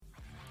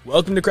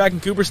Welcome to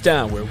Cracking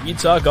Cooperstown, where we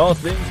talk all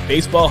things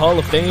Baseball Hall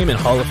of Fame and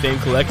Hall of Fame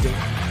collecting.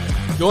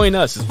 Join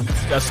us as we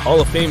discuss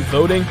Hall of Fame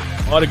voting,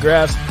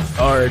 autographs,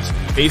 cards,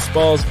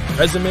 baseballs,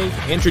 resumes,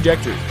 and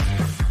trajectories.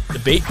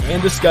 Debate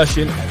and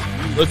discussion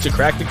as we look to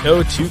crack the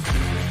code to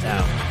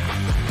Cooperstown.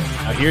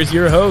 Now here's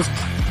your hosts,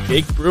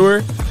 Jake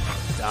Brewer,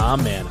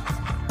 Dom Manna.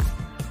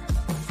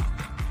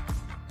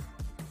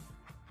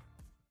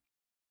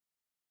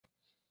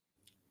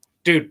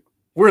 Dude,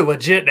 we're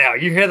legit now.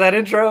 You hear that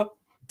intro?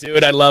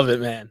 Dude, I love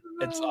it, man.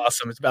 It's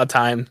awesome. It's about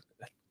time.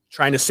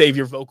 Trying to save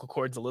your vocal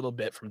cords a little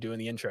bit from doing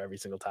the intro every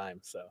single time.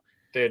 So,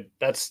 dude,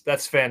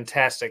 that's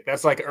fantastic.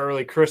 That's like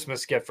early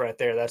Christmas gift right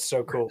there. That's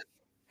so cool.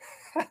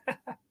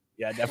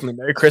 Yeah, definitely.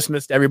 Merry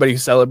Christmas to everybody who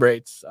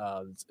celebrates.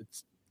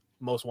 It's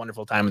most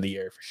wonderful time of the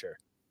year for sure.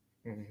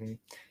 Mm-hmm.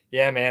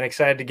 Yeah, man.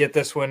 Excited to get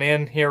this one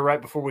in here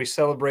right before we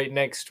celebrate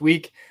next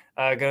week.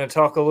 Going to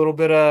talk a little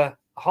bit of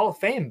Hall of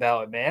Fame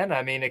ballot, man.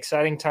 I mean,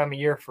 exciting time of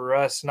year for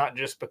us, not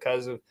just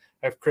because of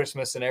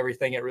Christmas and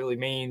everything it really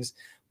means,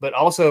 but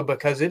also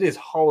because it is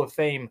Hall of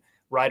Fame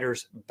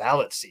writers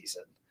ballot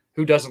season.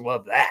 Who doesn't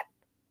love that?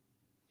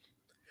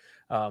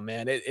 Oh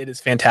man, it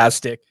is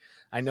fantastic.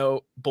 I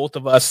know both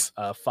of us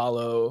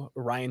follow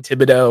Ryan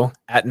Thibodeau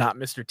at Not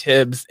Mr.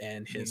 Tibbs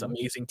and his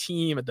amazing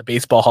team at the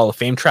Baseball Hall of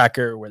Fame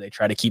Tracker, where they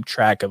try to keep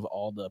track of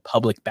all the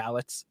public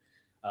ballots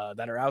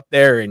that are out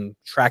there and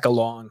track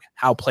along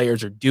how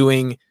players are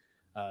doing.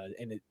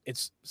 And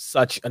it's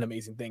such an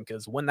amazing thing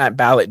because when that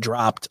ballot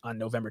dropped on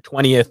November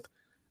 20th,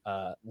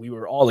 we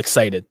were all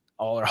excited,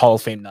 all our Hall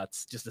of Fame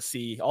nuts, just to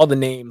see all the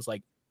names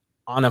like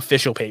on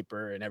official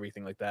paper and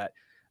everything like that.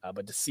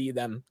 But to see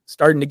them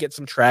starting to get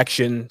some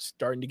traction,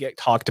 starting to get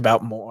talked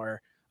about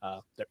more,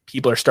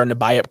 people are starting to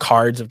buy up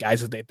cards of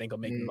guys that they think will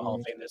make the Hall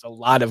of Fame. There's a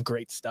lot of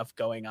great stuff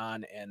going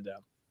on, and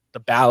the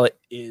ballot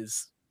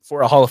is,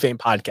 for a Hall of Fame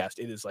podcast,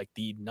 it is like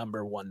the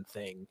number one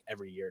thing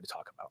every year to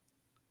talk about.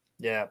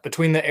 Yeah,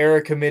 between the era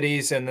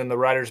committees and then the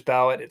writer's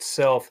ballot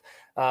itself,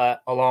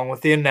 along with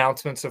the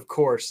announcements, of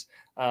course,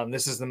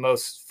 this is the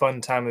most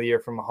fun time of the year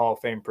from a Hall of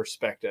Fame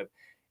perspective.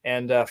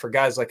 And for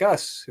guys like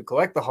us who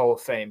collect the Hall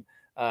of Fame,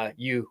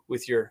 you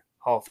with your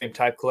Hall of Fame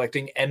type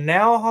collecting, and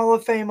now Hall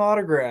of Fame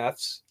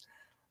autographs,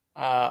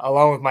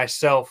 along with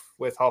myself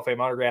with Hall of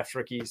Fame autographs,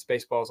 rookies,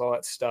 baseballs, all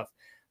that stuff.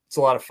 It's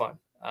a lot of fun.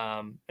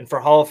 And for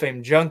Hall of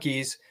Fame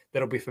junkies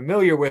that'll be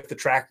familiar with the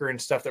tracker and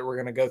stuff that we're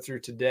going to go through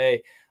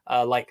today,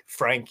 like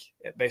Frank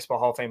at Baseball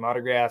Hall of Fame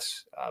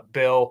Autographs,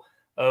 Bill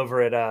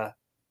over at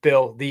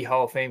Bill, the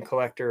Hall of Fame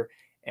collector,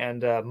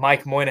 and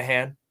Mike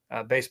Moynihan,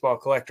 baseball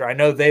collector. I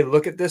know they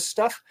look at this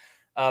stuff,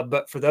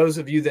 but for those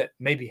of you that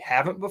maybe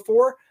haven't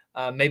before,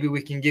 maybe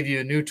we can give you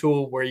a new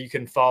tool where you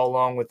can follow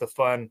along with the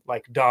fun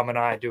like Dom and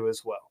I do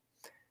as well.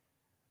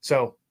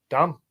 So,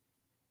 Dom,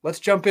 let's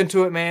jump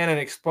into it, man, and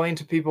explain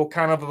to people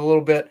kind of a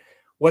little bit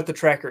what the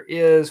tracker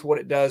is, what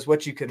it does,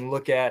 what you can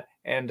look at,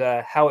 and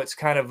how it's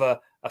kind of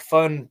a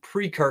fun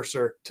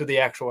precursor to the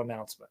actual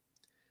announcement.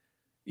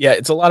 Yeah,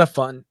 it's a lot of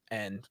fun.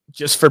 And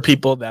just for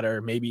people that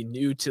are maybe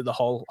new to the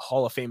Hall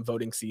of Fame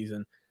voting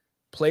season,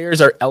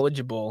 players are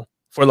eligible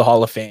for the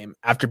Hall of Fame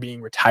after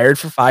being retired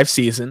for 5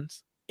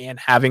 seasons and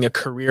having a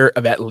career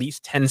of at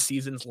least 10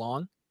 seasons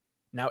long.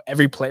 Now,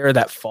 every player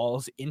that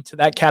falls into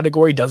that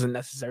category doesn't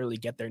necessarily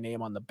get their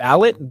name on the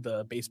ballot.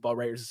 The Baseball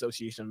Writers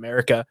Association of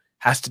America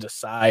has to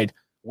decide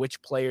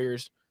which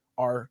players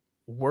are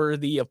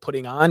worthy of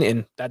putting on,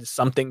 and that is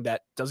something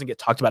that doesn't get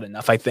talked about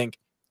enough. I think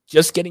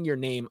just getting your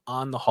name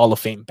on the Hall of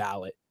Fame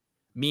ballot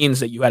means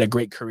that you had a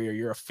great career.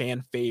 You're a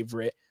fan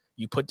favorite.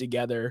 You put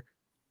together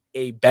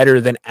a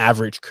better than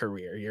average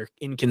career. You're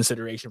in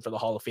consideration for the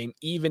Hall of Fame.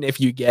 Even if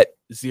you get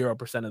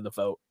 0% of the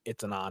vote,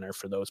 it's an honor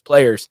for those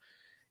players.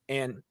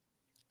 And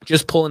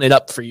just pulling it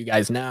up for you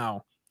guys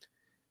now,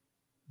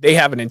 they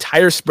have an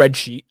entire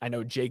spreadsheet. I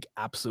know Jake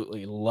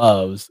absolutely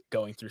loves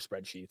going through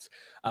spreadsheets,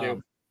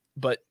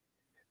 but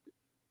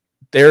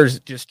there's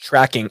just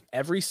tracking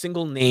every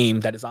single name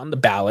that is on the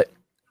ballot.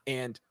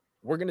 And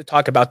we're going to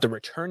talk about the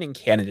returning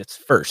candidates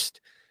first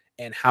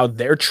and how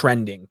they're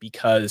trending,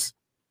 because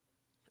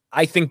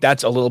I think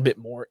that's a little bit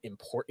more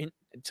important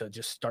to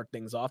just start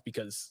things off,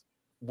 because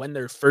when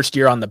they're first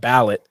year on the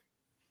ballot,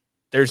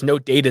 there's no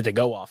data to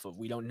go off of.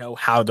 We don't know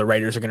how the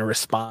writers are going to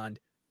respond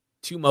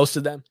to most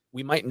of them.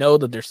 We might know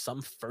that there's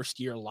some first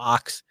year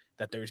locks,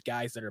 that there's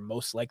guys that are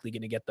most likely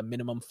going to get the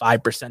minimum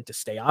 5% to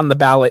stay on the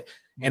ballot.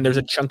 And there's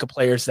a chunk of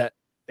players that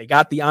they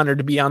got the honor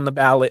to be on the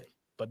ballot,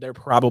 but they're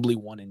probably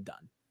one and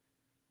done.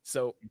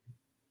 So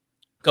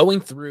going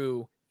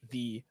through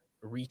the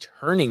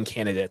returning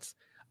candidates,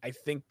 I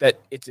think that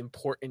it's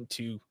important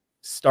to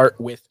start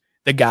with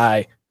the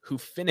guy who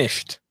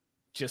finished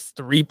just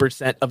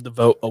 3% of the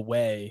vote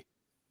away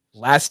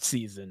last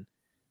season,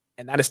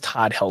 and that is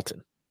Todd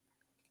Helton.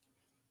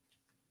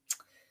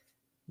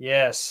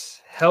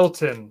 Yes,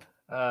 Helton,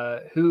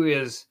 who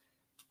is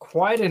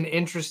quite an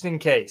interesting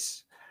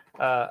case.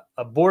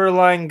 A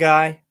borderline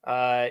guy,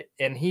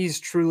 and he's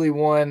truly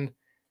one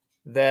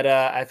that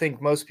I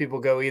think most people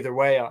go either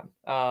way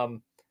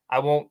on. I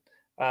won't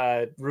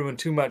ruin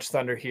too much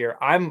thunder here.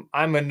 I'm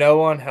a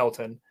no on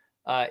Helton.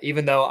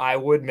 even though I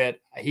would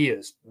admit he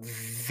is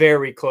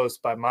very close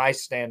by my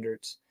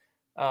standards.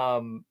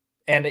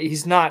 And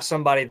he's not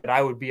somebody that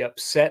I would be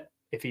upset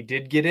if he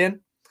did get in.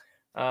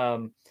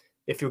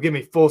 If you'll give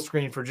me full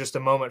screen for just a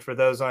moment for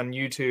those on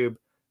YouTube,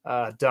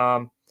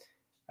 Dom,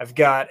 I've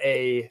got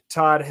a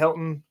Todd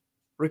Helton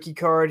rookie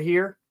card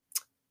here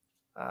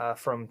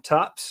from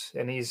Topps,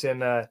 and he's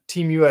in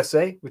Team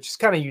USA, which is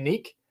kind of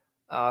unique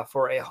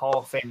for a Hall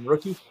of Fame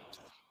rookie.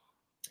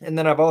 And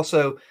then I've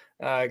also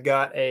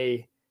got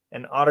an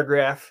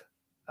autograph.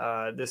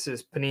 This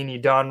is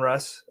Panini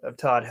Donruss of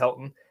Todd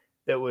Helton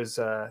that was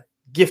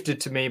gifted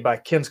to me by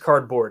Ken's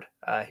Cardboard,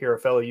 here, a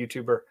fellow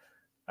YouTuber,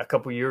 a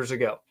couple years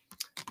ago.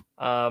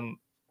 I'm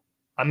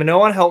a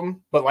no on Helton,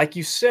 but like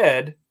you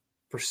said,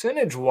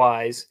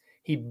 percentage-wise,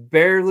 he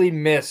barely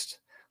missed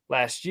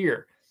last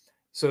year.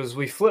 So as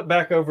we flip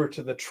back over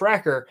to the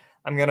tracker,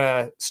 I'm going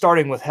to,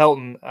 starting with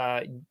Helton,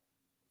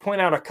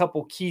 point out a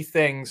couple key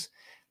things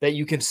that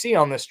you can see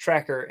on this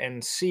tracker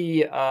and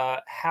see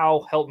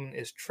how Helton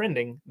is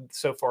trending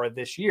so far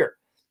this year.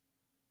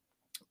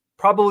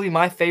 Probably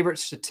my favorite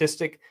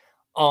statistic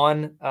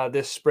on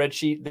this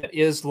spreadsheet that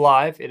is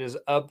live. It is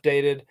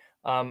updated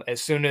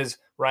as soon as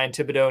Ryan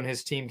Thibodeau and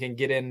his team can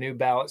get in new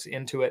ballots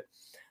into it.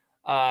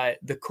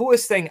 The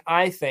coolest thing,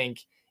 I think,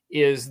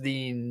 is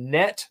the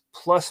net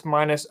plus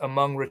minus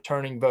among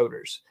returning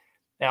voters.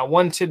 Now,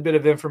 one tidbit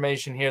of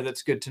information here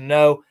that's good to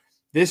know.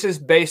 This is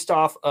based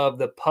off of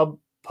the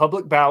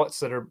public ballots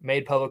that are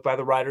made public by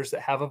the writers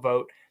that have a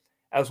vote,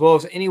 as well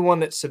as anyone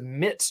that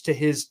submits to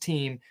his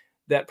team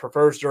that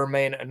prefers to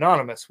remain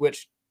anonymous,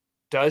 which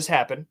does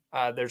happen.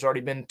 There's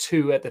already been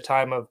 2 at the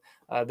time of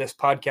this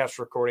podcast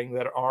recording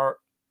that are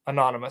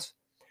anonymous.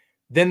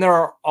 Then there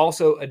are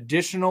also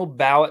additional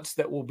ballots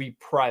that will be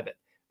private,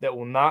 that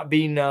will not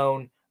be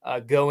known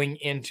going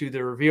into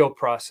the reveal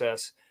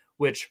process,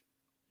 which,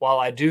 while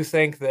I do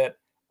think that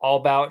all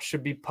ballots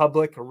should be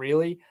public,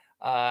 really,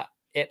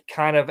 it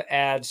kind of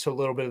adds to a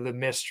little bit of the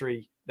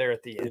mystery there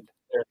at the end.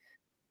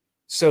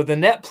 So the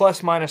net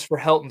plus minus for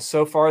Helton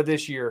so far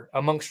this year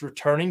amongst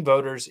returning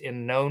voters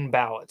in known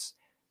ballots,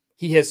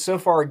 he has so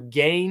far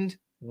gained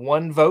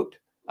 1 vote.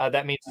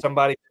 That means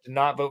somebody who did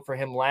not vote for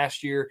him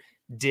last year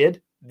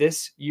did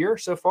this year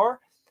so far,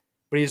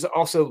 but he's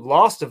also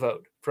lost a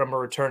vote from a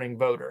returning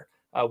voter,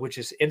 which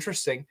is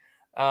interesting.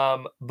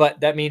 But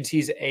that means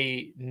he's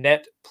a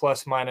net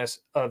plus minus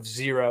of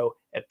 0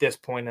 at this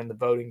point in the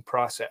voting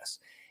process.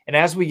 And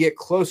as we get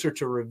closer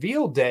to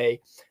reveal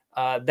day,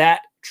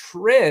 that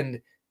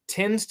trend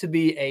tends to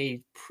be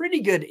a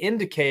pretty good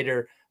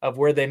indicator of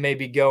where they may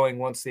be going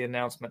once the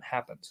announcement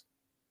happens.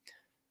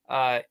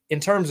 In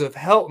terms of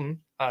Helton,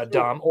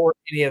 Dom, or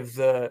any of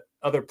the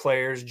other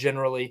players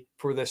generally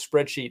for this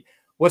spreadsheet,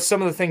 what's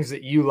some of the things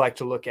that you like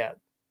to look at?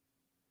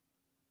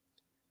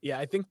 Yeah,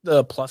 I think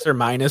the plus or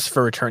minus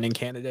for returning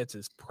candidates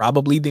is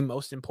probably the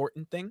most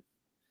important thing,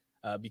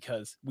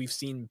 because we've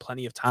seen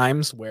plenty of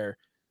times where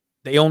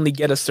they only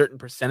get a certain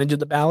percentage of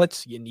the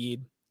ballots. You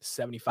need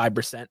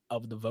 75%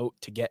 of the vote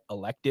to get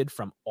elected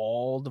from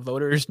all the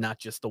voters, not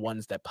just the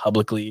ones that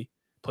publicly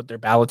put their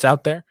ballots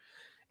out there.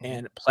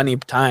 And plenty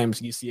of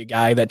times you see a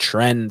guy that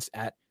trends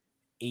at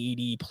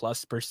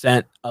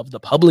 80+% of the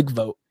public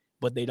vote,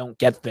 but they don't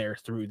get there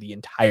through the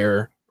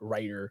entire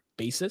writer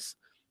basis.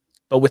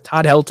 But with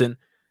Todd Helton,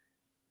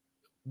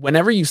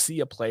 whenever you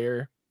see a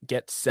player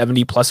get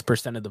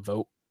 70+% of the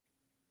vote,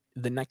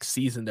 the next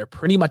season, they're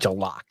pretty much a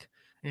lock.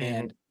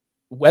 And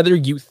whether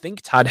you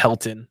think Todd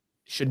Helton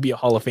should be a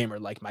Hall of Famer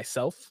like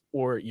myself,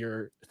 or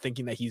you're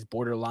thinking that he's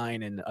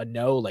borderline and a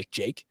no like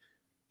Jake,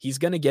 he's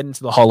going to get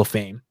into the Hall of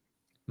Fame,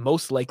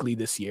 most likely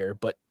this year,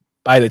 but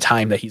by the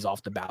time that he's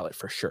off the ballot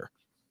for sure.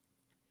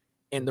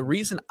 And the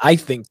reason I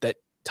think that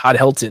Todd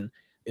Helton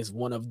is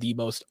one of the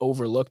most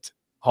overlooked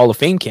Hall of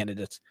Fame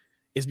candidates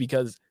is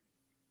because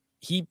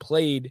he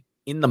played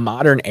in the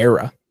modern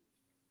era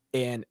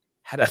and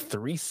had a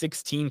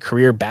 .316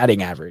 career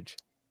batting average.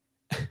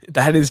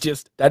 That is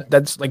just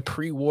that's like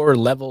pre-war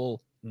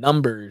level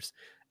numbers.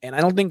 And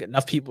I don't think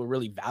enough people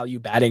really value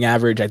batting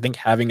average. I think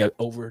having an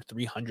over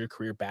 300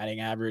 career batting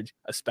average,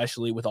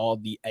 especially with all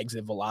the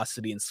exit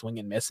velocity and swing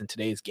and miss in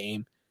today's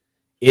game,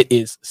 it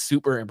is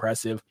super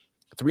impressive.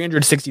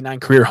 369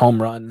 career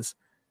home runs.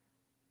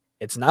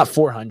 It's not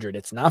 400.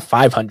 It's not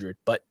 500,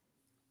 but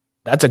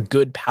that's a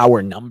good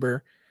power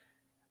number.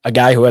 A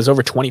guy who has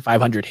over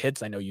 2,500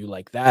 hits. I know you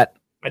like that.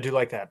 I do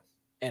like that.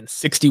 And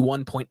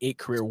 61.8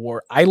 career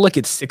WAR. I look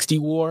at 60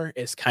 WAR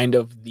as kind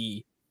of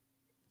the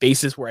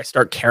basis where I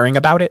start caring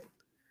about it.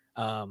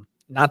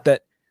 Not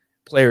that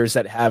players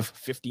that have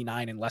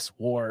 59 and less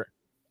WAR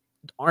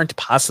aren't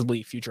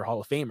possibly future Hall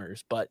of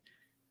Famers, but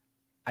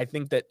I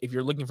think that if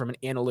you're looking from an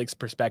analytics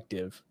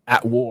perspective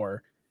at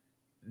WAR,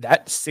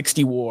 that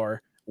 60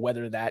 WAR,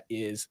 whether that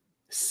is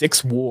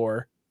 6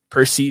 WAR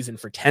per season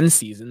for 10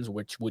 seasons,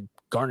 which would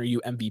garner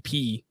you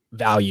MVP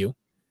value,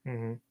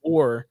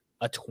 or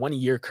a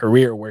 20-year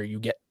career where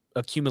you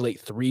accumulate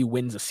 3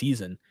 wins a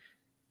season,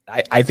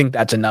 I think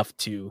that's enough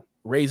to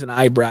raise an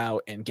eyebrow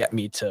and get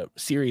me to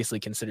seriously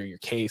consider your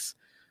case.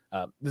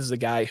 This is a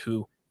guy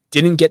who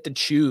didn't get to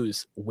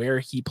choose where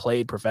he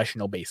played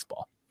professional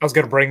baseball. I was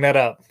going to bring that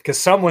up because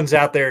someone's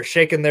out there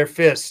shaking their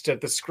fist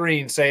at the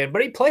screen saying,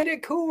 but he played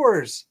at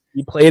Coors.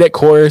 He played at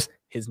Coors.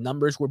 His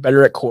numbers were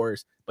better at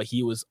Coors, but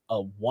he was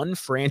a one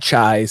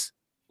franchise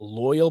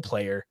loyal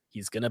player.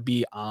 He's going to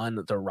be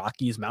on the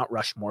Rockies Mount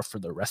Rushmore for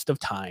the rest of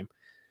time.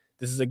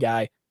 This is a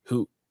guy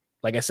who,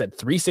 like I said,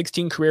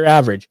 316 career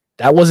average.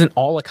 That wasn't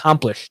all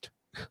accomplished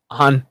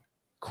on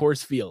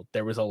Coors Field.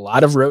 There was a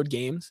lot of road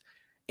games.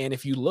 And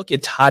if you look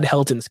at Todd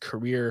Helton's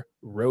career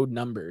road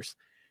numbers,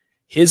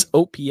 his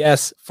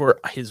OPS for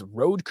his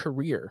road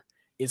career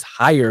is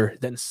higher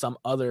than some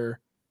other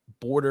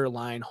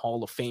borderline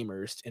Hall of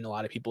Famers in a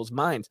lot of people's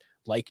minds,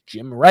 like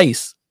Jim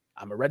Rice.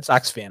 I'm a Red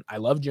Sox fan. I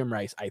love Jim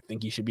Rice. I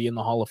think he should be in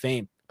the Hall of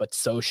Fame, but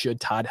so should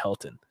Todd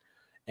Helton.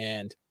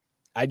 And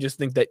I just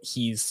think that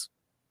he's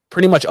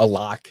pretty much a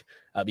lock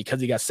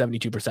because he got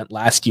 72%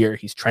 last year.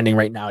 He's trending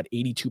right now at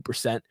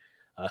 82%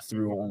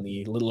 through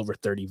only a little over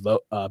 30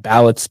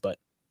 ballots, but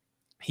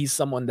he's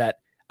someone that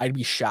I'd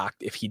be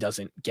shocked if he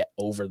doesn't get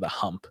over the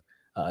hump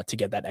to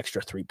get that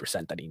extra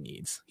 3% that he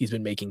needs. He's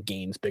been making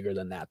gains bigger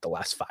than that the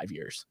last 5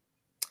 years.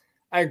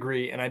 I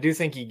agree, and I do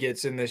think he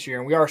gets in this year.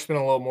 And we are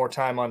spending a little more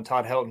time on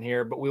Todd Helton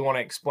here, but we want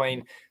to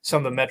explain some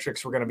of the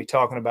metrics we're going to be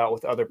talking about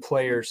with other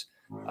players,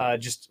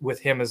 just with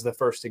him as the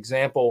first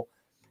example.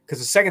 Because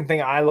the second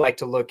thing I like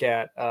to look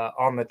at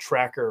on the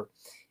tracker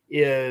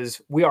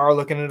is we are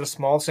looking at a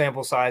small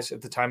sample size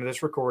at the time of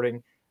this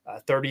recording,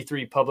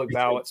 33 public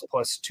ballots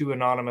plus 2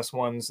 anonymous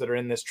ones that are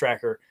in this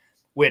tracker,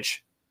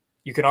 which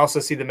you can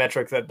also see the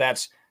metric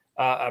that's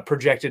a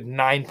projected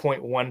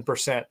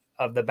 9.1%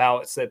 of the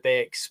ballots that they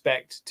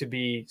expect to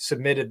be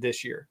submitted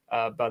this year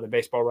by the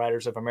Baseball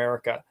Writers of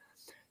America.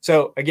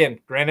 So again,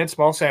 granted,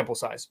 small sample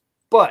size,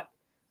 but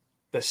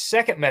the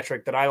second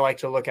metric that I like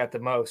to look at the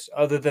most,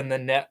 other than the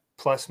net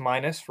plus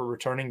minus for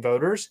returning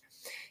voters,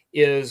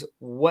 is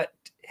what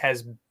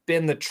has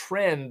been the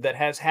trend that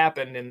has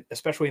happened, and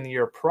especially in the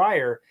year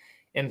prior,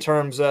 in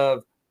terms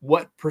of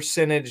what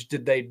percentage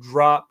did they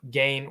drop,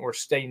 gain, or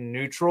stay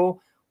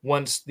neutral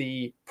once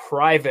the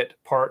private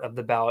part of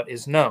the ballot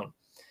is known.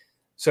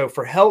 So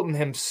for Helton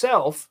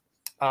himself,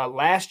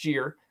 last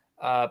year,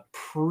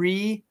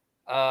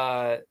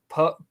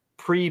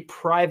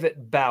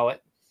 pre-private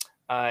ballot,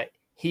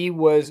 he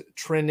was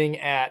trending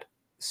at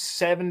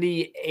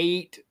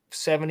 78,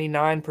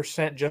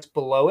 79%, just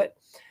below it.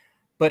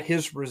 But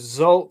his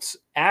results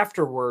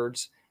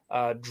afterwards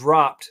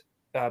dropped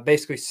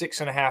basically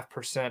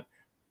 6.5%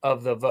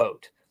 of the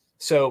vote.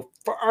 So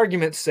for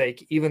argument's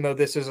sake, even though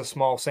this is a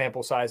small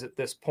sample size at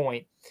this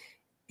point,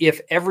 if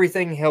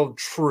everything held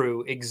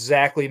true,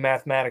 exactly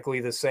mathematically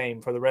the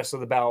same for the rest of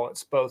the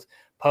ballots, both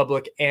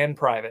public and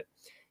private,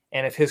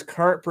 and if his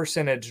current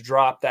percentage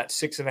dropped that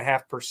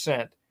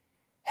 6.5%,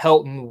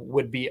 Helton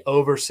would be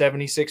over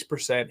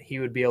 76%. He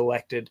would be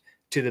elected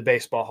to the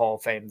Baseball Hall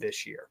of Fame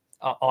this year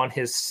on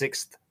his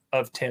 6th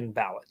of 10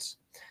 ballots.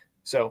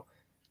 So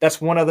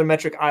that's one other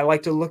metric I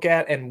like to look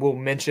at, and we'll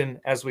mention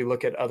as we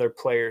look at other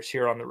players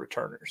here on the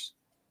returners.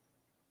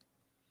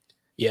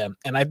 Yeah,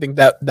 and I think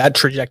that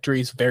trajectory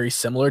is very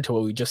similar to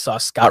what we just saw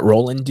Scott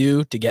Rowland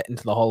do to get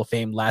into the Hall of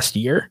Fame last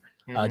year,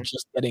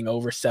 just getting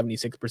over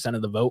 76%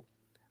 of the vote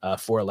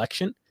for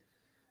election.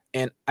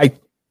 And I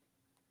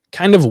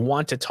kind of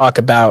want to talk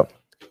about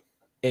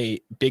a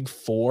big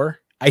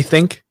four, I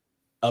think,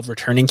 of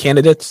returning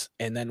candidates,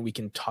 and then we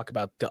can talk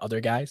about the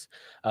other guys.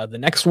 The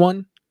next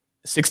one,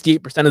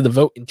 68% of the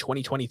vote in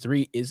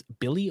 2023 is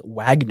Billy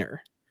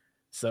Wagner.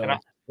 So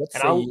let's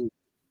say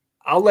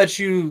I'll let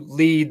you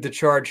lead the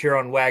charge here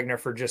on Wagner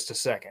for just a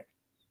second.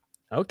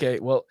 Okay,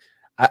 well,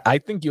 I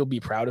think you'll be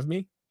proud of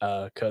me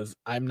because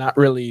I'm not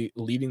really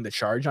leading the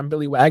charge on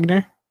Billy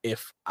Wagner.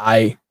 If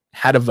I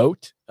had a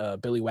vote,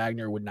 Billy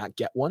Wagner would not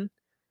get one.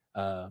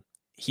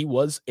 He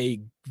was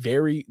a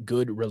very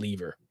good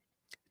reliever.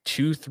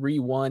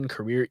 2.31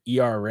 career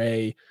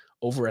ERA,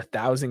 over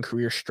 1,000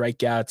 career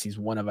strikeouts. He's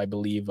one of, I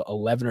believe,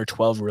 11 or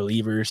 12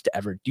 relievers to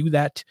ever do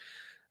that.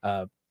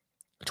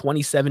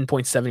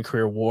 27.7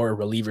 career WAR.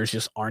 Relievers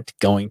just aren't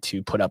going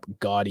to put up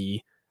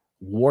gaudy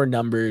WAR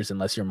numbers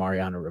unless you're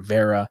Mariano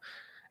Rivera.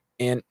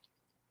 And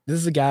this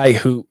is a guy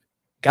who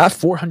got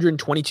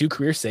 422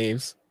 career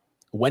saves.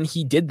 When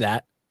he did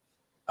that,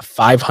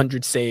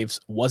 500 saves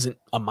wasn't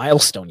a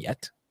milestone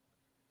yet.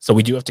 So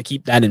we do have to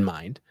keep that in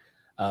mind.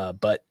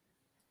 But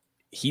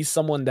he's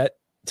someone that,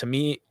 to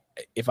me,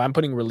 if I'm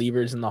putting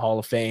relievers in the Hall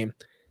of Fame,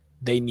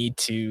 they need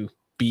to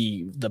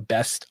be the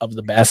best of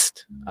the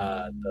best,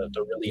 the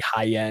really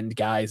high-end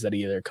guys that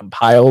either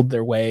compiled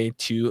their way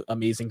to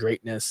amazing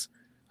greatness,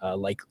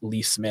 like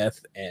Lee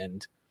Smith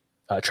and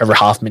Trevor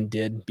Hoffman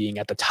did, being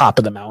at the top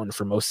of the mountain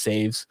for most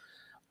saves,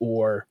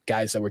 or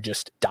guys that were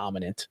just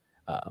dominant,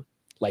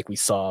 like we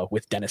saw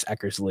with Dennis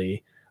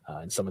Eckersley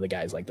and some of the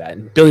guys like that.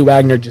 And Billy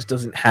Wagner just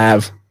doesn't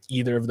have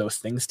either of those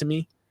things to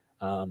me.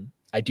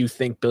 I do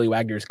think Billy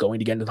Wagner is going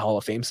to get into the Hall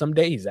of Fame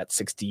someday. He's at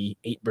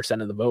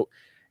 68% of the vote.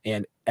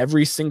 And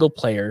every single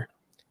player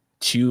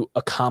to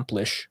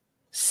accomplish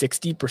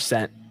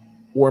 60%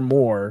 or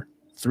more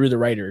through the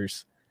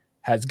writers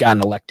has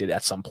gotten elected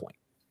at some point.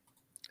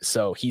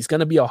 So he's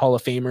going to be a Hall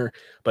of Famer,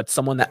 but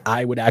someone that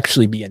I would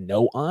actually be a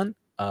no on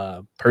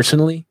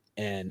personally.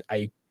 And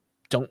I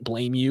don't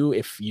blame you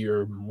if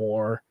you're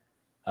more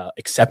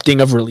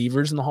accepting of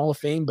relievers in the Hall of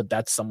Fame, but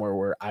that's somewhere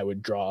where I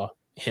would draw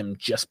him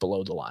just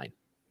below the line.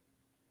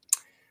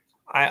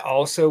 I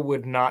also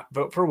would not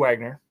vote for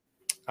Wagner.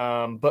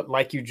 But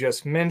like you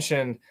just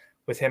mentioned,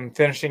 with him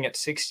finishing at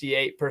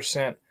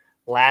 68%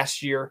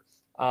 last year,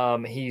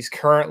 he's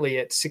currently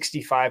at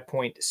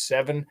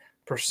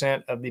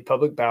 65.7% of the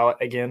public ballot.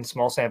 Again,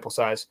 small sample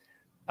size.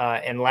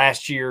 And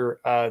last year,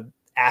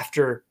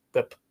 after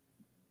the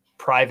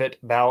private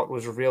ballot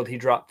was revealed, he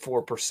dropped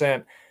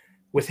 4%.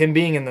 With him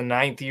being in the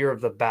 9th year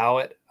of the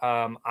ballot,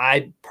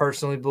 I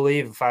personally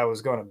believe, if I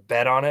was going to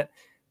bet on it,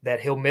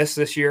 that he'll miss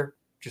this year,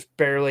 just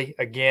barely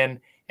again,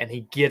 and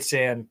he gets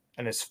in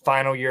his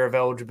final year of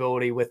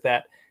eligibility with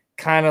that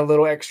kind of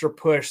little extra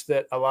push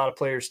that a lot of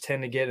players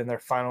tend to get in their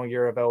final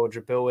year of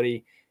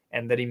eligibility,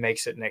 and that he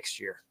makes it next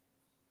year.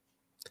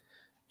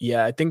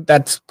 Yeah, I think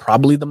that's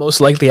probably the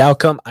most likely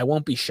outcome. I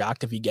won't be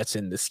shocked if he gets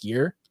in this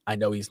year. I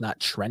know he's not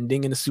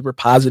trending in a super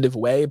positive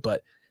way,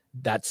 but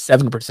that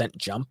 7%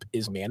 jump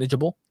is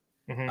manageable.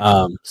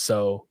 Mm-hmm.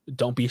 So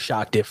don't be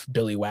shocked if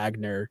Billy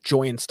Wagner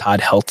joins Todd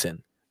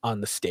Helton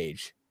on the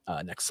stage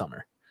next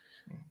summer.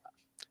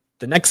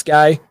 The next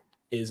guy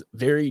is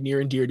very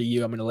near and dear to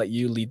you. I'm going to let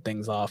you lead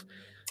things off,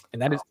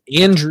 and that is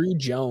Andrew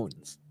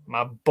Jones.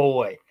 My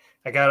boy.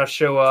 I got to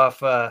show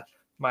off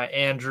my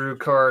Andrew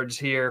cards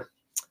here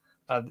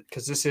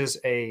because this is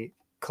a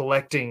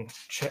collecting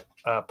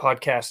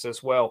podcast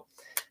as well.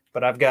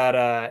 But I've got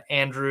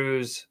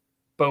Andrew's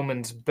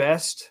Bowman's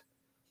Best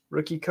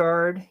rookie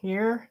card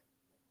here.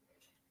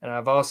 And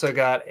I've also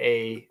got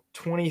a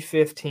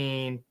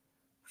 2015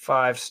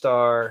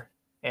 5-star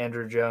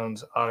Andrew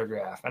Jones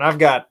autograph. And I've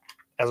got,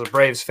 as a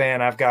Braves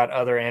fan, I've got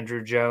other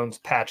Andrew Jones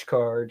patch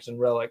cards and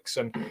relics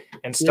and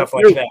stuff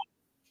like that.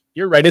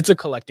 You're right. It's a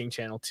collecting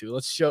channel too.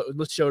 Let's show it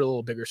a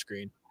little bigger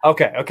screen.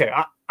 Okay.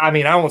 I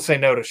mean, I won't say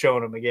no to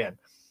showing them again.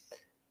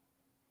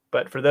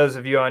 But for those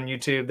of you on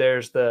YouTube,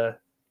 there's the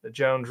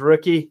Jones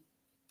rookie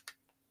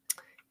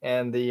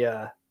and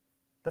the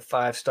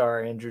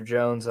 5-star Andrew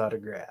Jones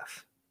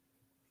autograph.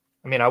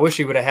 I mean, I wish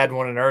he would have had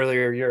one an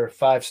earlier year,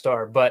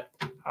 5-star, but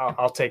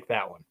I'll take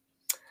that one.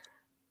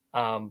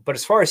 But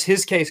as far as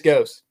his case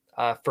goes,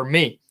 for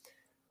me,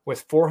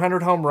 with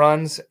 400 home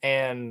runs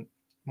and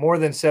more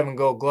than 7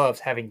 Gold Gloves,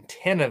 having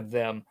 10 of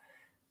them,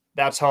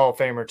 that's Hall of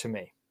Famer to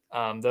me.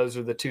 Those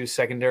are the two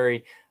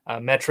secondary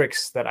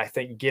metrics that I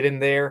think get in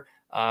there.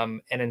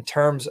 And in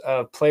terms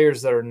of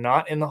players that are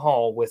not in the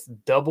Hall with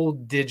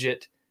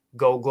double-digit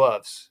Gold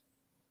Gloves,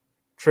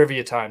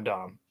 trivia time,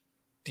 Dom.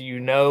 Do you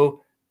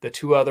know the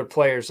two other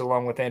players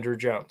along with Andrew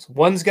Jones?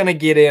 One's going to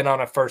get in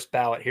on a first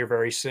ballot here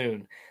very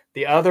soon.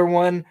 The other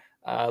one,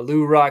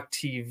 Lou Rock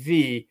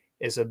TV,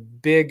 is a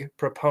big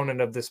proponent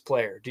of this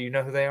player. Do you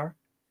know who they are?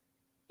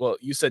 Well,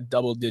 you said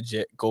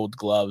double-digit Gold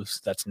Gloves.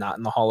 That's not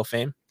in the Hall of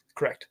Fame?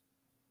 Correct.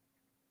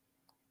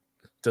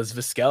 Does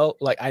Vizquel,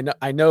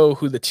 I know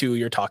who the two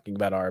you're talking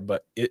about are,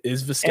 but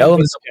is Vizquel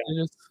in the double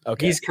digits?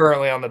 Okay. He's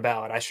currently on the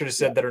ballot. I should have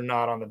said that are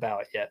not on the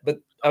ballot yet, but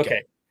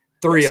okay.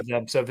 3 of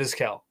them. So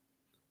Vizquel.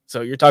 So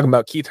you're talking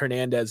about Keith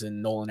Hernandez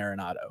and Nolan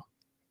Arenado.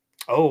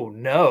 Oh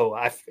no.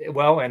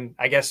 And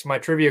I guess my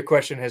trivia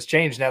question has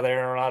changed now that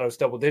Arenado's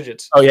double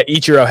digits. Oh yeah.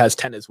 Ichiro has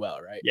 10 as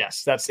well, right?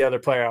 Yes. That's the other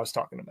player I was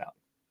talking about.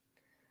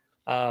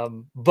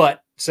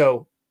 But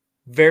so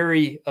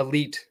very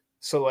elite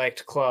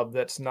select club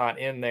that's not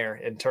in there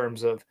in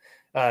terms of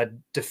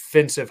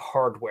defensive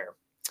hardware.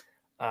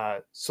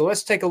 So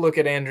let's take a look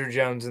at Andrew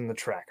Jones in the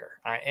tracker.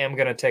 I am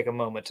going to take a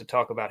moment to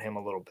talk about him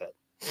a little bit.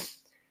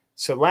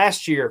 So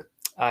last year,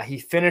 he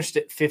finished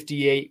at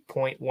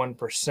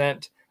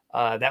 58.1%.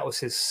 That was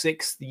his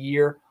 6th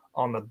year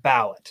on the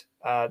ballot.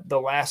 The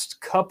last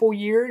couple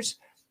years,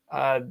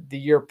 the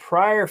year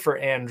prior for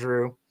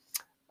Andrew,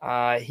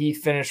 he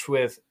finished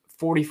with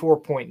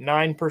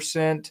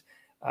 44.9%.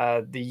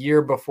 The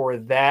year before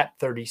that,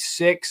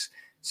 36.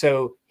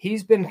 So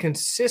he's been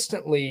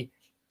consistently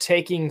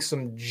taking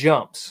some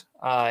jumps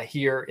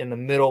here in the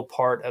middle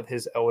part of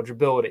his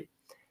eligibility.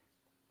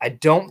 I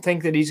don't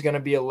think that he's going to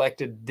be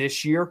elected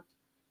this year.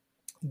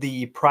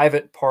 The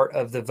private part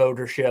of the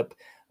votership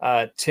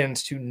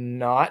tends to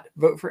not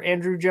vote for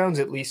Andrew Jones,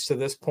 at least to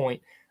this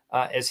point,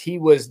 as he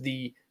was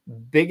the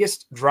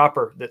biggest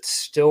dropper that's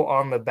still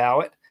on the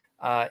ballot.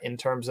 In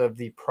terms of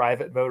the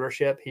private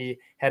votership, he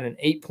had an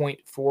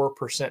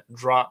 8.4%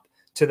 drop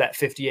to that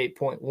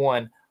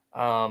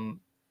 58.1.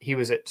 He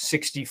was at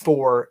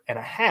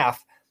 64.5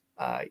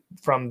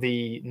 from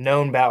the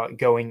known ballot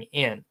going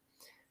in.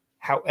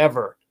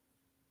 However,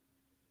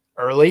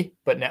 early,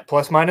 but net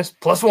plus minus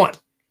 +1.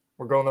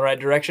 We're going the right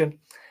direction.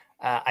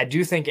 I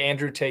do think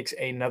Andrew takes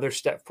another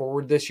step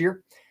forward this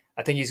year.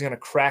 I think he's going to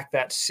crack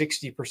that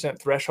 60%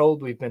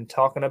 threshold we've been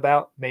talking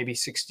about, maybe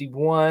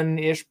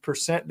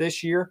 61-ish%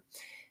 this year,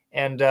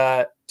 and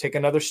take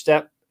another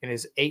step in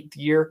his 8th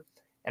year.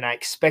 And I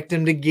expect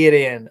him to get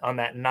in on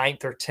that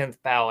 9th or 10th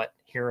ballot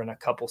here in a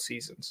couple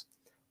seasons.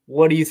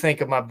 What do you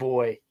think of my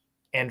boy,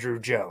 Andrew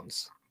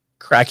Jones?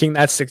 Cracking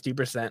that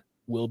 60%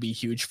 will be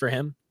huge for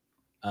him.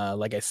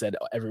 Like I said,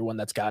 everyone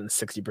that's gotten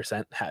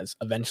 60% has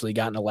eventually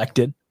gotten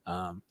elected.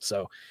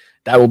 So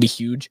that will be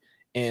huge.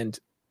 And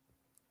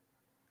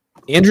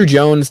Andrew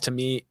Jones, to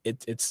me,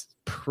 it's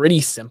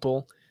pretty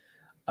simple.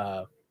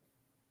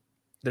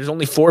 There's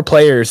only 4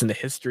 players in the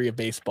history of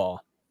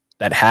baseball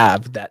that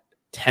have that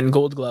 10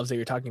 gold gloves that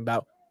you're talking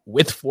about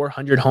with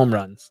 400 home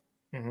runs.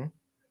 Mm-hmm.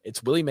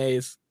 It's Willie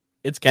Mays,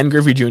 it's Ken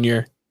Griffey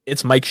Jr.,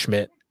 it's Mike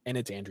Schmidt, and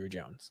it's Andrew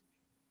Jones.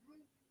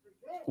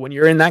 When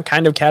you're in that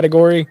kind of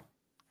category,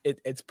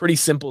 it's pretty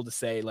simple to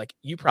say, like,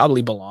 you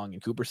probably belong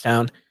in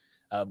Cooperstown.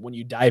 When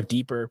you dive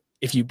deeper,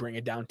 if you bring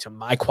it down to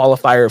my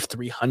qualifier of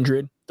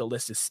 300, the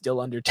list is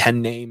still under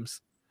 10 names.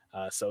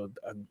 So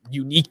a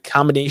unique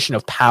combination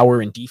of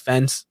power and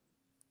defense.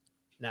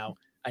 Now,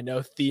 I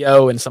know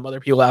Theo and some other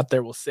people out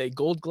there will say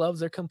gold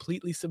gloves are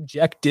completely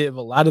subjective.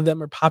 A lot of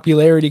them are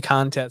popularity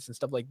contests and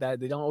stuff like that.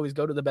 They don't always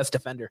go to the best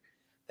defender.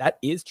 That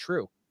is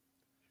true.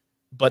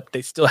 But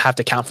they still have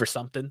to count for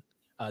something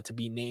to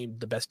be named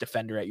the best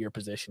defender at your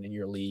position in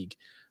your league.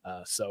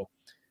 So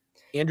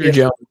Andrew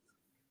Jones.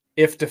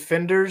 If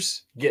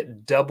defenders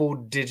get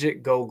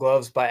double-digit gold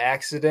gloves by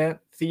accident,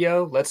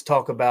 Theo, let's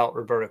talk about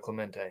Roberto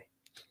Clemente.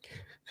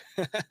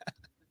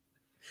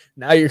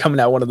 Now you're coming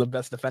at one of the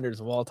best defenders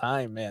of all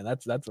time, man.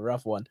 That's a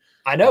rough one.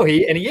 I know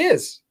he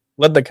is.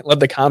 Let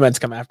the comments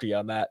come after you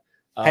on that.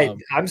 Hey,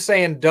 I'm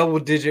saying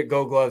double-digit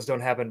gold gloves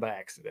don't happen by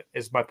accident,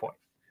 is my point.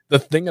 The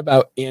thing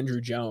about Andrew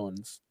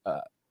Jones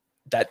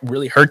that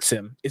really hurts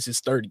him is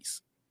his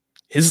 30s.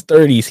 His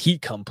 30s, he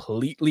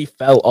completely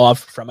fell off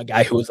from a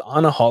guy who was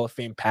on a Hall of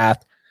Fame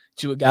path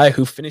to a guy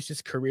who finished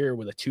his career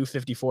with a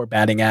 254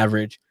 batting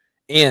average.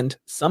 And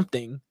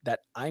something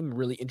that I'm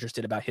really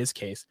interested about his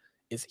case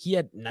is he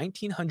had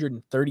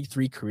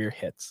 1,933 career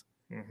hits.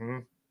 Mm-hmm.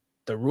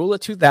 The rule of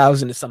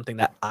 2000 is something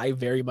that I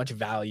very much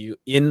value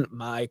in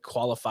my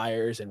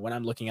qualifiers and when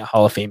I'm looking at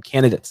Hall of Fame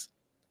candidates.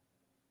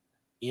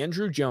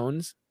 Andrew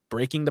Jones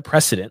breaking the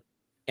precedent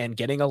and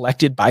getting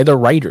elected by the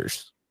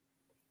writers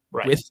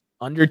with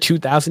under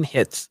 2,000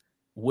 hits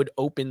would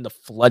open the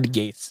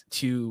floodgates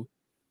to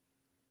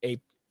a,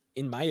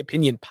 in my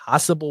opinion,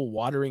 possible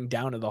watering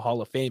down of the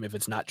Hall of Fame if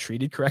it's not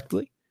treated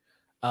correctly.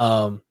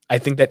 I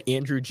think that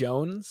Andrew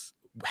Jones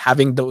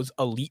having those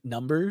elite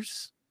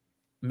numbers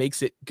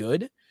makes it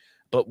good.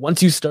 But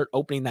once you start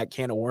opening that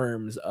can of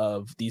worms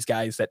of these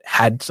guys that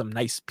had some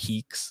nice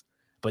peaks,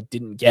 but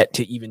didn't get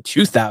to even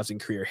 2,000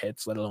 career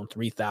hits, let alone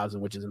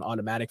 3,000, which is an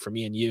automatic for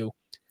me and you.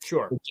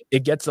 Sure.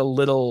 It gets a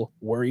little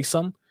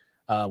worrisome.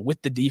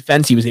 With the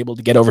defense, he was able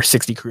to get over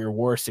 60 career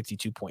WAR,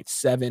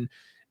 62.7,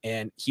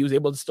 and he was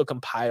able to still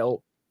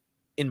compile,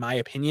 in my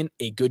opinion,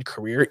 a good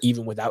career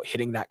even without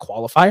hitting that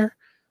qualifier.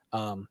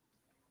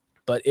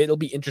 But it'll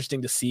be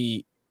interesting to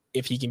see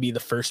if he can be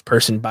the first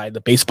person by the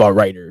baseball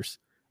writers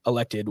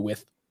elected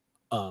with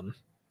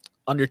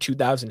under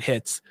 2,000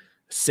 hits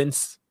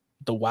since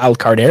the wild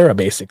card era,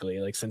 basically,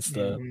 like since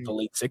the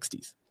late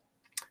 60s.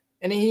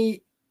 And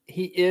he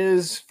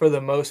is, for the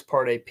most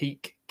part, a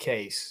peak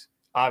case,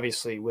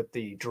 obviously, with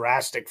the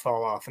drastic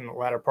fall off in the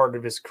latter part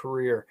of his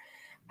career.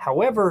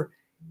 However,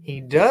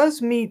 he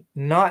does meet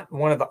not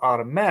one of the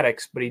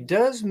automatics, but he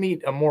does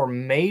meet a more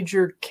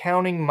major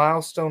counting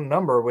milestone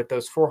number with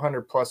those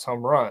 400 plus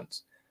home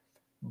runs.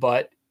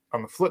 But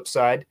on the flip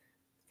side,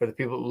 for the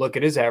people that look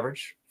at his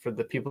average, for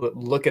the people that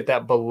look at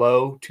that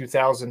below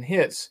 2,000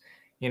 hits,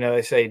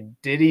 they say,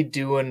 did he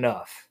do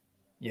enough?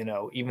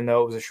 Even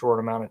though it was a short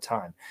amount of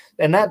time.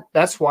 And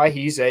that's why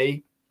he's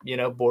a,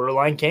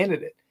 borderline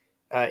candidate.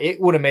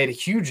 It would have made a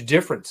huge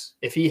difference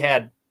if he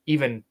had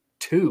even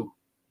 2,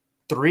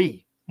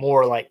 3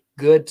 more like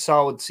good,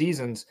 solid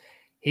seasons.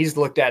 He's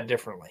looked at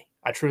differently.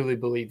 I truly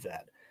believe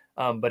that.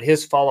 But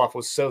his fall off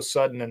was so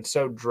sudden and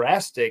so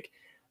drastic.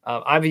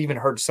 I've even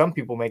heard some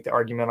people make the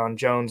argument on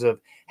Jones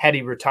of, had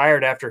he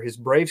retired after his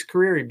Braves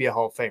career, he'd be a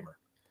Hall of Famer,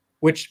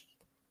 which,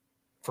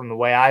 from the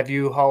way I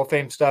view Hall of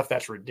Fame stuff,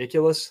 that's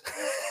ridiculous.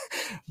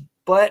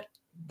 But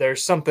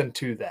there's something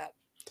to that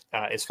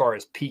as far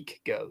as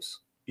peak goes.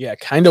 Yeah,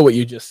 kind of what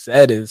you just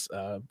said is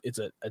it's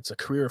a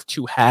career of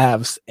two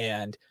halves,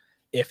 and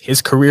if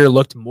his career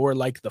looked more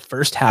like the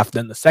first half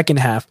than the second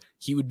half,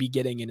 he would be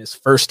getting in his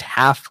first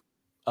half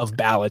of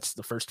ballots,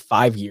 the first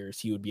 5 years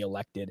he would be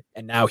elected,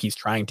 and now he's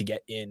trying to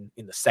get in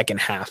the second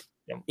half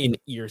in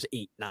years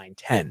 8, 9,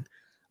 10.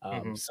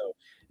 So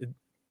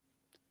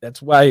that's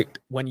why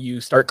when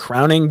you start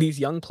crowning these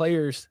young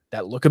players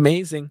that look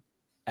amazing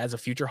as a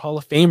future Hall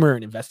of Famer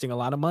and investing a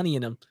lot of money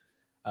in them,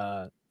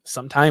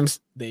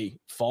 sometimes they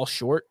fall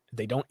short.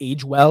 They don't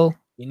age well.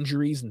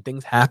 Injuries and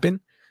things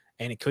happen,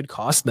 and it could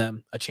cost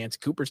them a chance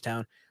at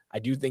Cooperstown. I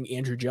do think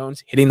Andrew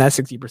Jones hitting that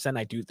 60%,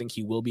 I do think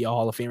he will be a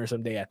Hall of Famer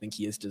someday. I think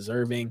he is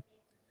deserving.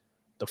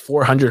 The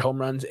 400 home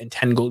runs and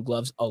 10 gold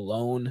gloves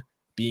alone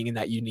being in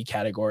that unique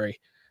category.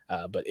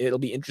 But it'll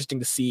be interesting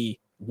to see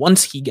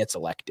once he gets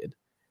elected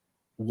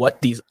what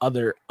these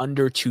other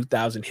under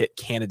 2,000 hit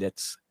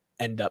candidates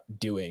end up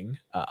doing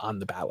on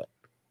the ballot.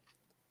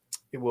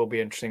 It will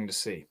be interesting to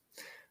see.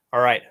 All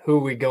right, who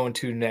are we going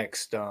to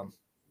next?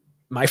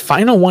 My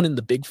final one in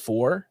the Big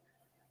Four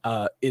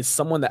is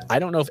someone that I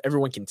don't know if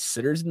everyone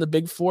considers in the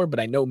Big Four, but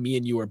I know me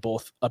and you are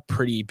both a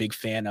pretty big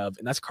fan of,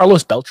 and that's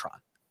Carlos Beltran.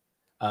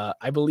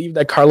 I believe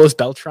that Carlos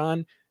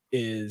Beltran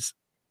is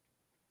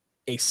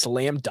a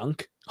slam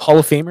dunk Hall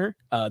of Famer,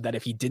 that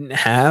if he didn't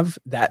have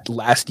that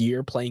last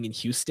year playing in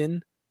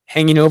Houston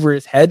hanging over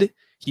his head,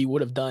 he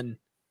would have done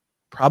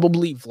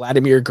probably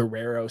Vladimir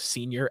Guerrero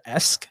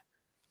Sr.-esque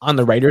on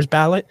the writer's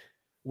ballot,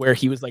 where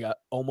he was like a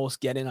almost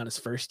get in on his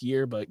first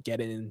year, but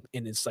get in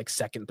his like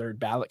second, third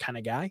ballot kind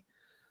of guy.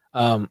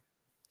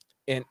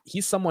 And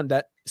he's someone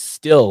that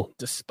still,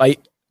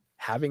 despite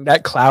having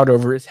that cloud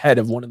over his head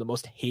of one of the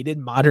most hated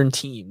modern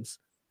teams,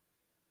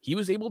 he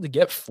was able to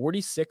get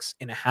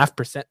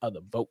 46.5% of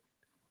the vote.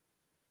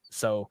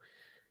 So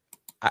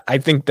I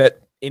think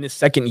that in his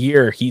second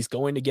year, he's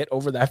going to get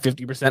over that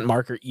 50%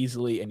 marker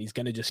easily, and he's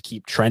going to just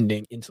keep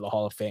trending into the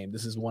Hall of Fame.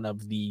 This is one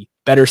of the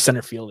better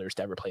center fielders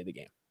to ever play the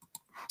game.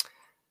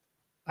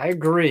 I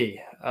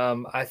agree.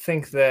 I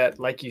think that,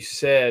 like you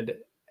said,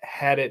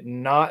 had it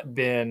not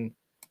been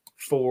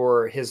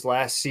for his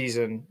last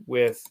season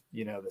with,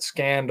 the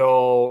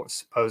scandal,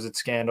 supposed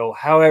scandal,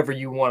 however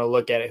you want to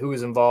look at it, who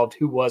was involved,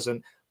 who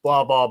wasn't,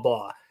 blah, blah,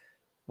 blah.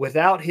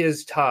 Without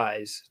his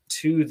ties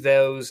to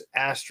those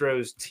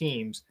Astros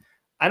teams,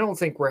 I don't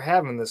think we're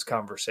having this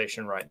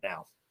conversation right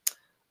now,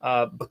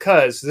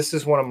 because this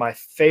is one of my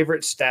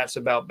favorite stats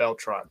about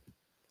Beltran.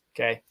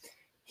 Okay.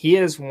 He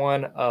is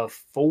one of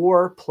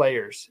 4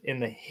 players in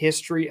the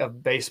history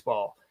of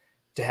baseball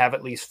to have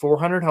at least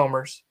 400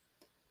 homers,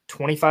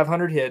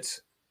 2,500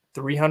 hits,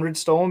 300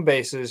 stolen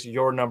bases,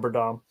 your number,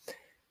 Dom,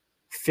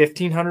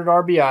 1,500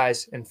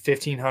 RBIs, and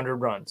 1,500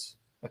 runs.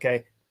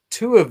 Okay.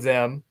 2 of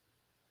them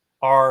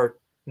are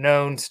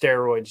known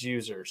steroids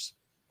users.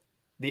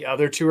 The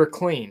other 2 are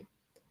clean,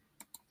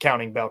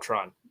 counting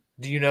Beltran.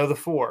 Do you know the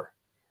 4?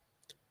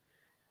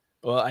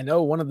 Well, I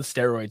know one of the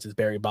steroids is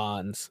Barry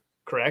Bonds.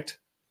 Correct.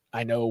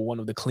 I know one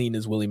of the clean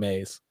is Willie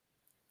Mays.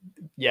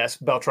 Yes,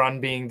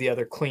 Beltran being the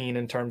other clean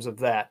in terms of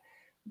that.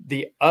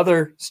 The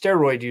other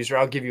steroid user,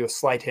 I'll give you a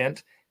slight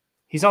hint,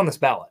 he's on this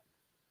ballot.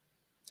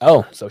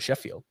 Oh, so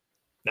Sheffield.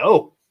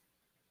 No.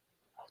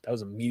 That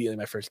was immediately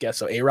my first guess.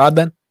 So A-Rod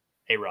then?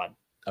 A-Rod.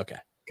 Okay.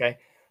 Okay.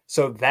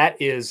 So that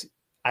is,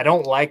 I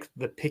don't like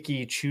the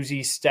picky,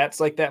 choosy stats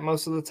like that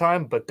most of the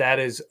time, but that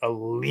is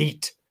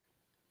elite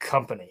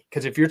company.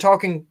 Because if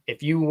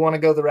you want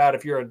to go the route,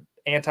 if you're an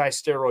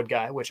anti-steroid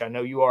guy, which I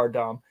know you are,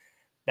 Dom,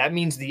 that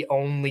means the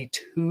only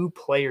 2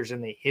 players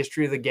in the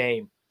history of the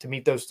game to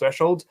meet those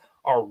thresholds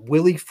are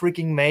Willie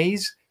freaking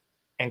Mays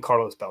and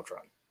Carlos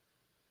Beltran.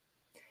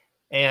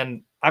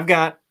 And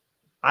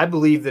I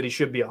believe that he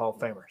should be a Hall of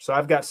Famer. So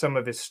I've got some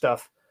of his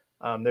stuff.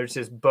 There's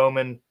his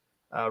Bowman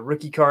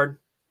rookie card,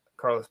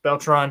 Carlos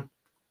Beltran.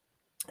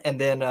 And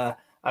then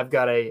I've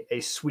got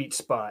a sweet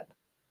spot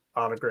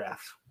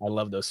autograph. I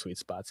love those sweet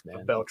spots,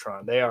 man.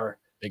 Beltran. They are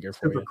bigger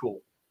for super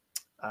cool.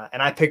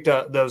 And I picked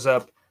those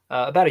up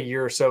about a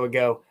year or so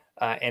ago,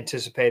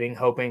 anticipating,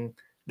 hoping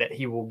that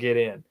he will get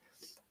in.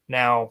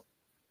 Now,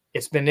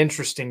 it's been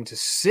interesting to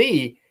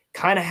see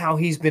kind of how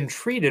he's been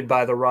treated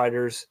by the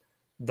writers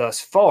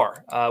thus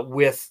far,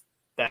 with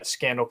that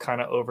scandal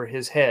kind of over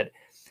his head.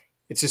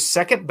 It's his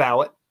second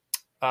ballot.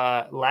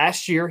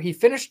 Last year, he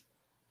finished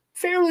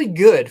fairly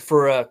good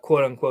for a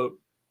quote-unquote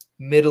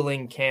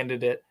middling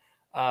candidate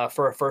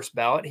for a first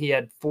ballot. He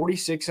had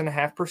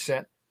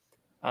 46.5%.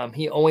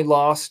 He only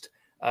lost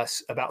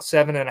about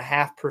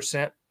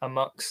 7.5%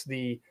 amongst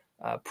the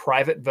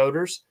private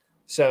voters.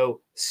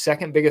 So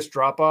second biggest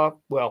drop-off,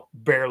 well,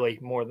 barely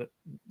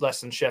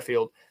less than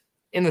Sheffield.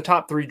 In the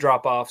top 3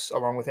 drop-offs,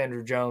 along with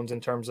Andrew Jones in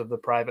terms of the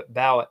private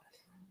ballot.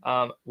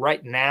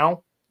 Right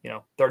now,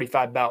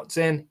 35 ballots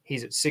in,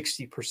 he's at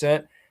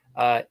 60%.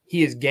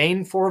 He has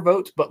gained 4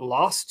 votes, but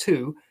lost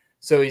 2.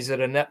 So he's at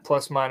a net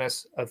plus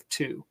minus of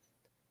 2.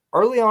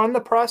 Early on in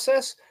the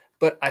process,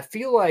 but I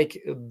feel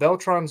like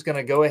Beltran's going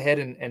to go ahead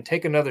and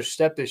take another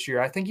step this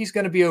year. I think he's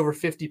going to be over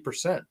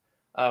 50%.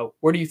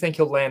 Where do you think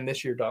he'll land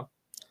this year, Dom?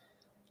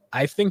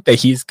 I think that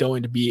he's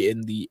going to be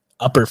in the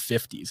upper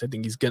 50s. I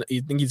think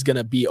he's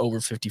gonna be over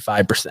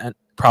 55%.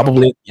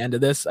 Probably at the end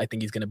of this, I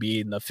think he's gonna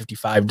be in the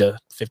 55 to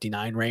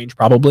 59 range,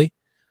 probably.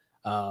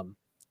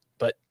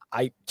 But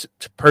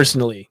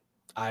personally,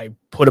 I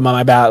put him on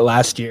my ballot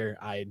last year.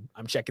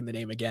 I'm checking the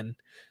name again.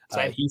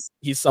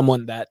 He's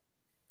someone that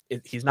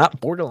he's not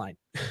borderline.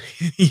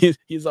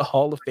 He's a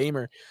Hall of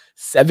Famer.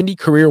 70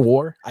 career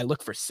WAR. I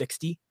look for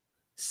 70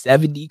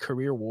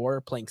 career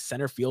WAR, playing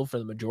center field for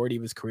the majority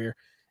of his career.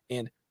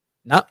 And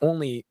not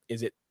only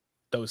is it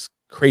those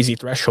crazy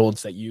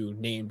thresholds that you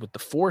named with the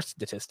 4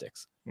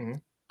 statistics,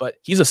 but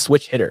he's a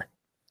switch hitter.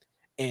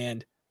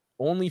 And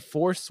only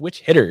 4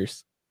 switch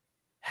hitters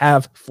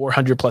have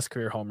 400 plus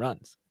career home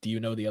runs. Do you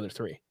know the other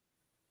 3?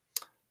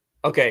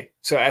 Okay,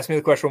 so ask me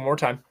the question one more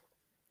time.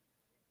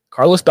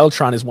 Carlos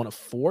Beltran is one of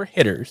 4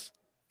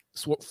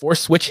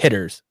 switch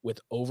hitters with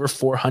over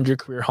 400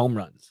 career home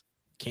runs.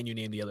 Can you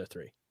name the other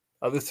 3?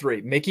 Other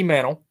 3. Mickey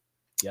Mantle.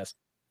 Yes.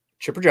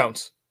 Chipper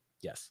Jones.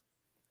 Yes.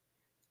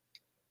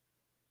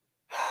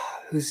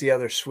 Who's the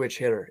other switch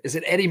hitter? Is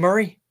it Eddie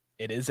Murray?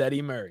 It is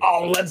Eddie Murray.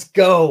 Oh, let's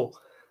go.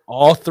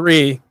 All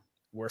three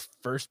were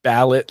first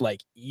ballot,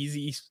 like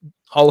easy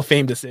Hall of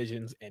Fame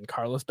decisions. And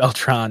Carlos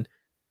Beltran,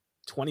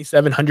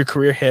 2,700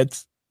 career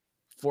hits,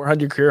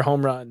 400 career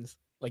home runs.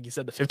 Like you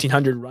said, the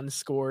 1,500 runs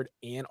scored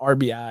and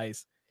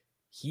RBIs.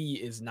 He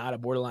is not a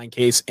borderline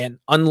case. And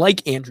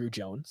unlike Andrew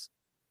Jones,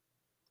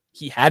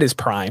 he had his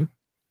prime.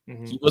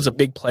 Mm-hmm. He was a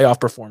big playoff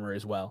performer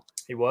as well.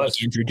 He was.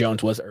 Like Andrew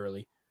Jones was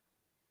early.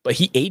 But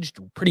he aged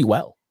pretty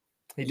well.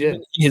 He did.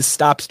 Even his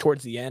stops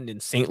towards the end in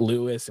St.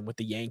 Louis and with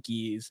the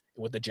Yankees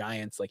and with the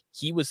Giants, like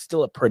he was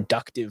still a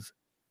productive,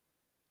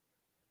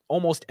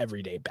 almost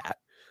everyday bat.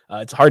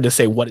 It's hard to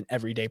say what an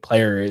everyday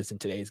player is in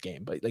today's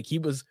game, but like he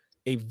was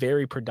a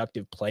very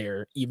productive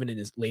player even in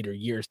his later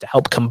years to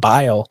help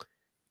compile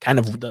kind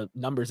of the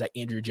numbers that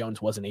Andrew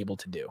Jones wasn't able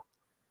to do.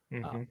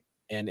 Mm-hmm.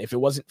 And if it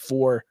wasn't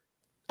for,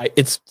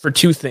 it's for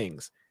two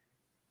things.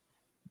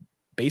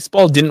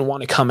 Baseball didn't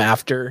want to come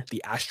after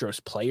the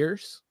Astros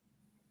players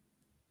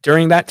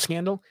during that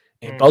scandal,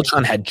 and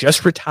Beltran had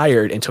just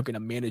retired and took in a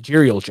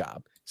managerial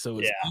job. So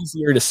it's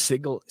easier to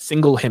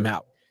single him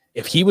out.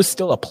 If he was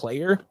still a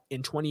player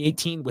in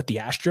 2018 with the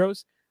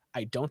Astros,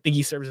 I don't think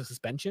he serves a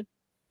suspension.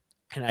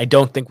 And I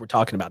don't think we're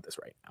talking about this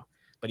right now.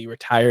 But he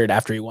retired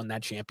after he won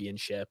that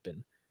championship,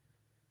 and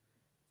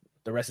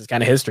the rest is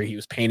kind of history. He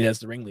was painted as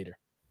the ringleader.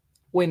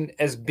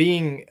 As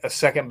being a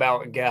second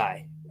ballot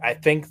guy, I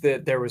think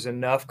that there was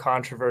enough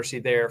controversy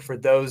there for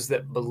those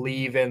that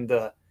believe in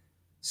the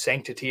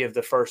sanctity of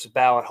the first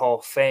ballot Hall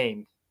of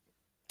Fame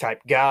type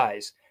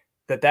guys,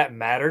 that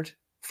mattered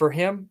for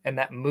him and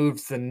that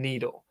moved the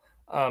needle.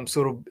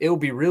 So it'll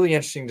be really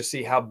interesting to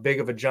see how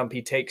big of a jump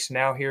he takes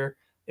now here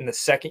in the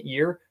second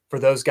year for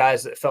those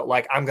guys that felt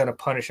like I'm going to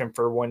punish him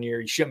for 1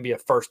 year. He shouldn't be a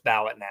first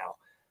ballot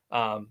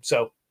now.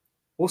 So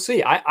we'll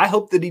see. I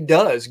hope that he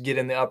does get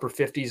in the upper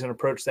 50s and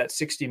approach that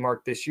 60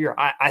 mark this year.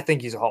 I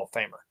think he's a Hall of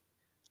Famer.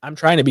 I'm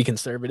trying to be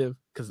conservative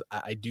because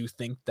I do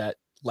think that,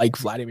 like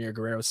Vladimir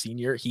Guerrero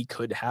Sr., he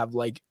could have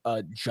like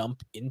a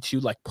jump into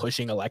like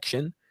pushing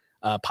election,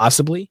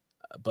 possibly.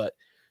 But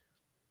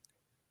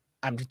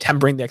I'm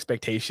tempering the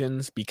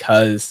expectations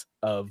because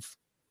of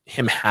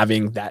him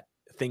having that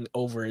thing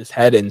over his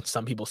head. And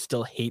some people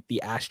still hate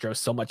the Astros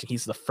so much. And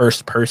he's the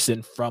first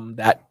person from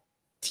that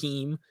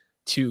team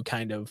to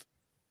kind of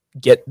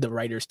get the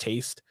writer's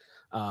taste.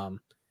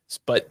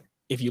 But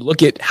if you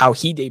look at how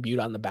he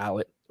debuted on the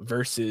ballot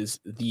versus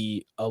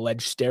the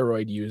alleged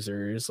steroid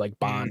users like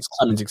Bonds,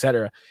 Clemens,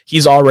 etc.,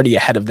 he's already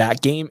ahead of that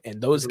game, and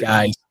those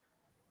guys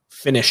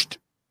finished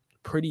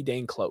pretty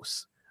dang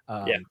close.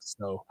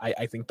 So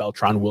I think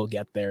Beltran will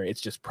get there.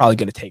 It's just probably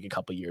going to take a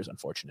couple years,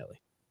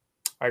 unfortunately.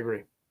 I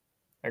agree.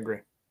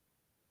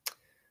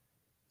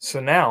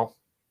 So now,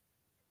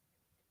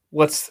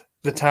 what's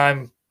the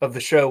time of the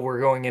show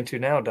we're going into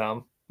now,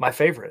 Dom? My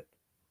favorite.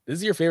 This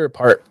is your favorite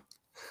part.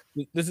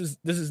 This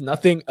is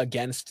nothing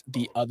against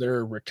the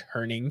other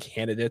returning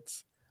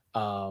candidates,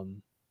 but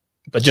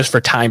just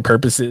for time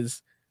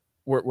purposes,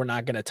 we're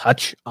not going to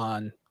touch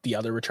on the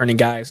other returning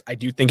guys. I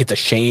do think it's a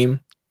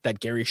shame that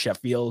Gary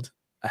Sheffield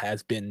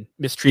has been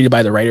mistreated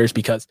by the writers,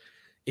 because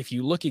if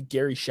you look at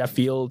Gary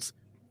Sheffield's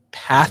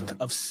path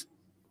of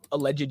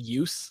alleged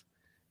use,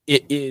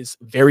 it is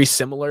very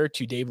similar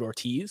to David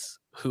Ortiz,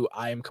 who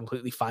I am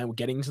completely fine with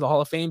getting into the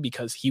Hall of Fame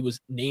because he was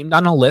named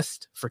on a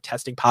list for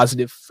testing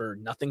positive for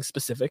nothing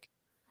specific.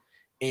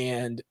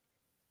 And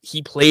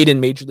he played in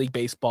Major League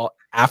Baseball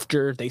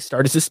after they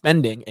started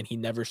suspending, and he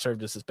never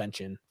served a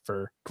suspension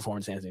for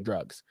performance-enhancing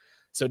drugs.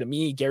 So to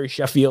me, Gary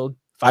Sheffield,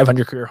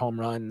 500 career home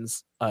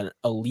runs, an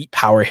elite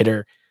power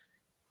hitter,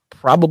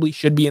 probably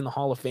should be in the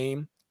Hall of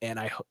Fame. And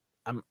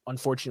I'm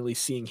unfortunately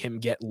seeing him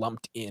get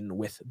lumped in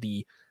with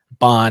the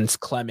Bonds,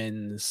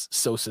 Clemens,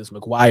 Sosa's,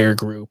 McGuire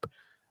group,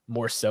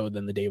 more so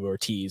than the David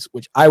Ortiz,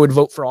 which I would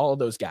vote for all of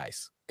those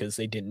guys because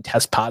they didn't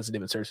test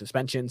positive and serve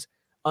suspensions,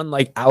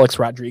 unlike Alex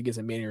Rodriguez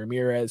and Manny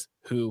Ramirez,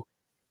 who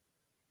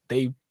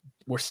they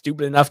were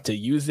stupid enough to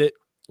use it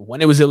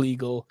when it was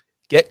illegal,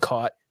 get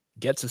caught,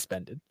 get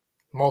suspended.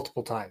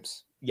 Multiple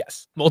times.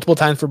 Yes, multiple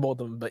times for both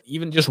of them, but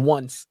even just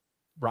once,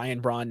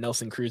 Brian Braun,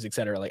 Nelson Cruz,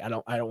 etc. Like I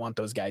don't want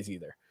those guys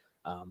either.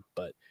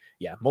 But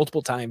yeah,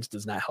 multiple times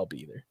does not help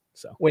either.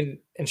 So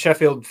and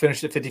Sheffield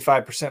finished at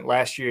 55%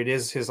 last year. It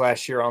is his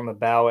last year on the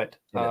ballot.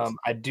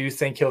 I do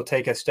think he'll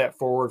take a step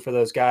forward for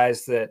those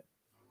guys that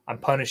I'm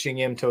punishing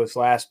him to his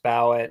last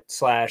ballot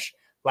 /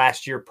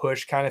 last year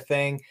push kind of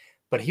thing.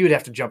 But he would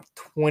have to jump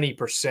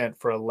 20%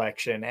 for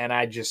election, and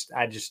I just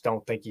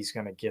don't think he's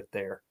going to get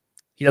there.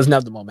 He doesn't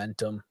have the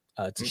momentum.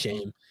 It's a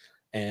shame,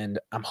 and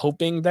I'm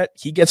hoping that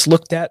he gets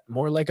looked at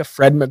more like a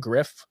Fred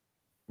McGriff,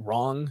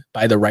 wrong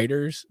by the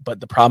writers. But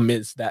the problem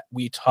is that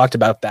we talked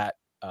about that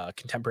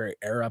contemporary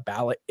era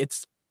ballot.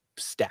 It's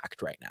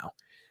stacked right now,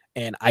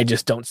 and I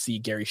just don't see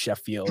Gary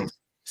Sheffield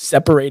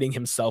separating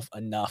himself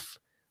enough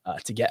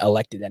to get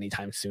elected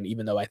anytime soon,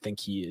 even though I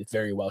think he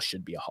very well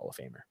should be a Hall of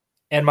Famer.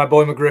 And my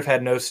boy McGriff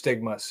had no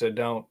stigma, so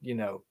don't,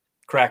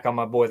 crack on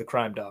my boy, the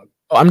crime dog.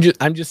 Oh,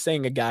 I'm just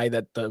saying a guy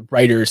that the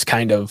writers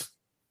kind of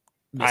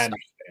missed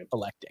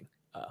electing.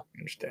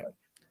 understand.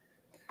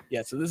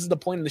 Yeah, so this is the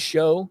point of the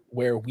show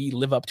where we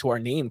live up to our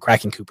name,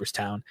 Cracking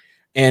Cooperstown,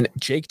 and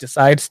Jake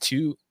decides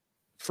to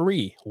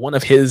free one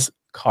of his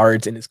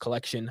cards in his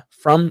collection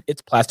from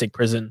its plastic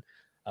prison.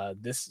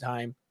 This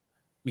time,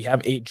 we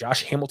have a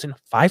Josh Hamilton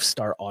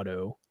 5-star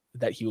auto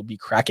that he will be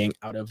cracking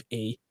out of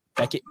a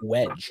Beckett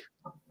wedge.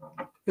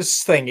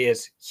 This thing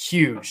is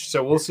huge,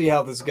 so we'll see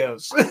how this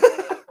goes.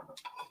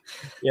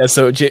 Yeah,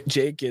 so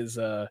Jake is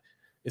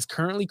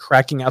currently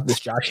cracking out this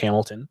Josh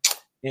Hamilton,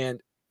 and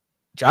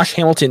Josh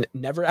Hamilton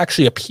never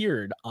actually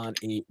appeared on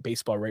a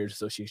Baseball Writers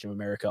Association of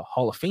America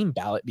Hall of Fame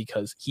ballot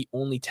because he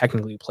only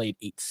technically played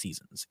 8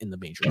 seasons in the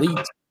major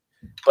leagues.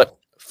 But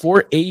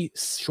for a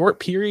short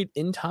period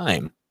in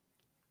time,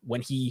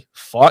 when he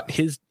fought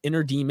his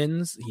inner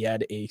demons, he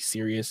had a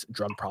serious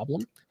drug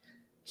problem.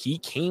 He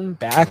came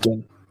back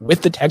and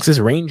with the Texas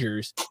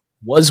Rangers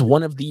was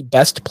one of the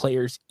best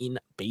players in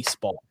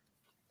baseball.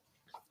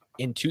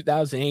 In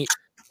 2008,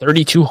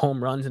 32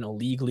 home runs and a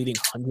league-leading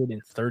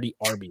 130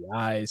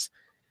 RBIs.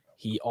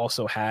 He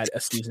also had a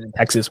season in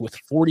Texas with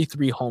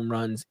 43 home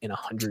runs and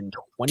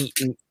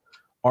 128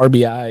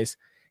 RBIs.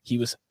 He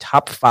was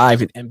top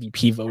 5 in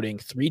MVP voting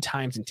 3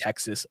 times in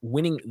Texas,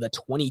 winning the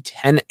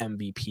 2010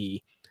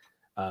 MVP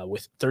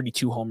with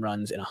 32 home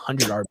runs and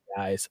 100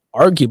 RBIs.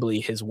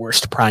 Arguably his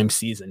worst prime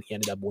season. He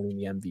ended up winning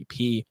the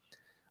MVP.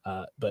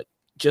 But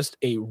just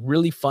a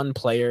really fun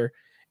player,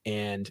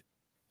 and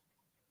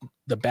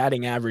the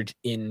batting average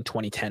in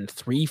 2010,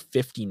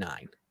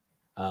 359.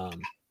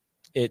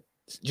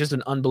 It's just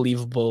an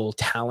unbelievable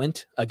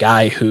talent. A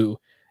guy who,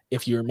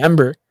 if you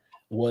remember,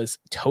 was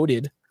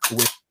touted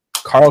with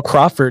Carl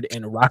Crawford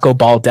and Rocco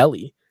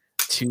Baldelli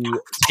to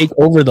take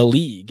over the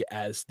league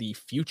as the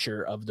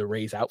future of the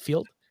Rays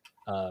outfield.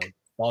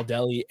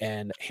 Baldelli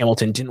and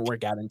Hamilton didn't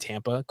work out in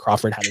Tampa.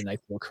 Crawford had a nice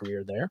little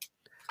career there.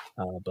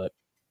 But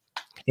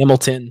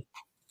Hamilton,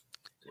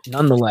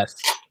 nonetheless,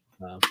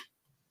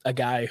 a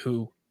guy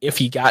who, if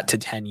he got to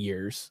 10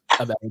 years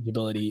of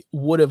eligibility,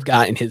 would have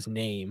gotten his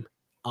name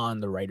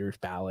on the writer's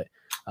ballot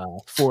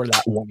for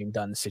that one and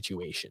done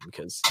situation,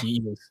 because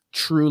he was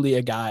truly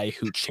a guy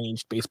who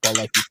changed baseball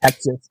life in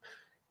Texas.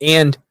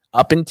 And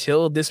up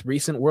until this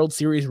recent World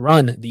Series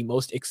run, the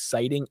most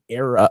exciting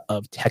era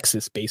of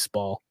Texas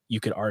baseball,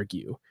 you could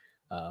argue,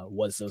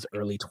 was those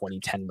early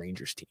 2010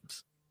 Rangers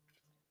teams.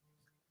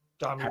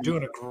 Dom, you're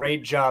doing a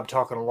great job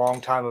talking a long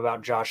time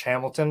about Josh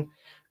Hamilton,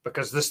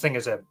 because this thing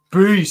is a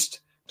beast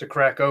to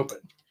crack open.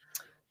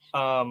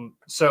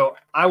 So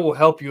I will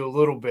help you a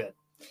little bit.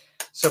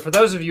 So for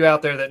those of you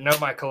out there that know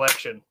my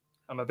collection,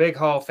 I'm a big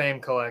Hall of Fame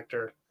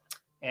collector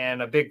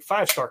and a big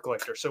 5-star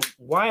collector. So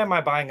why am I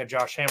buying a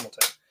Josh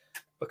Hamilton?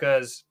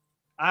 Because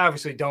I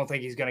obviously don't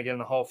think he's going to get in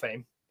the Hall of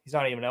Fame. He's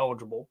not even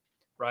eligible,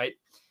 right?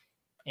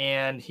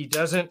 And he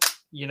doesn't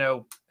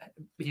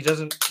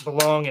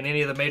belong in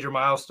any of the major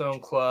milestone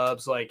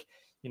clubs like,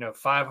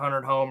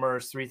 500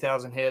 homers,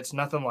 3,000 hits,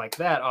 nothing like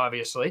that,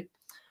 obviously.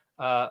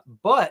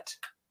 But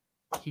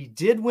he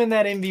did win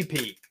that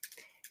MVP.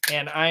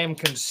 And I am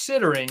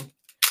considering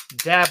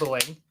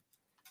dabbling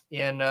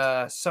in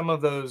some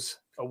of those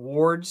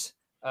awards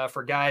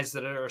for guys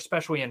that are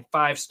especially in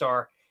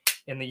 5-star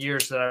in the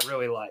years that I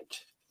really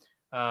liked.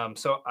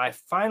 So I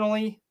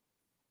finally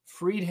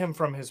freed him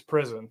from his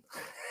prison.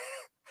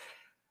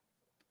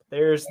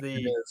 There's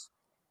the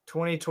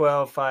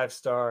 2012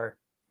 5-star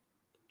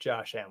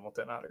Josh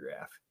Hamilton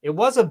autograph. It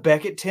was a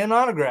Beckett 10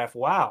 autograph.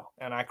 Wow.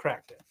 And I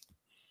cracked it.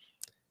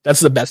 That's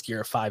the best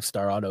year of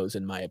 5-star autos,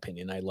 in my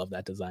opinion. I love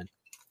that design.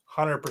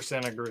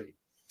 100% agree.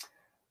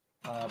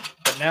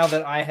 But now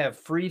that I have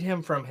freed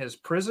him from his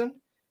prison,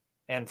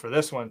 and for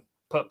this one,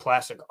 put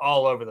plastic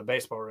all over the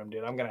baseball room,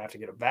 dude, I'm going to have to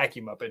get a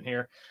vacuum up in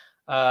here.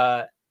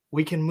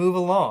 We can move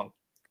along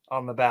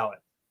on the ballot.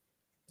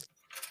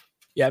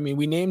 Yeah, I mean,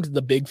 we named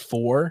the big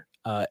 4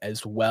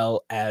 as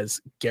well as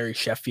Gary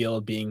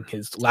Sheffield being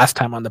his last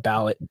time on the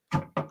ballot.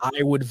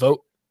 I would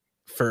vote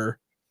for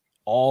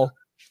all.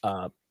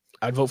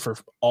 I'd vote for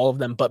all of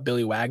them but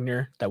Billy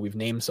Wagner that we've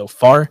named so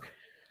far.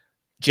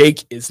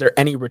 Jake, is there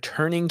any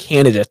returning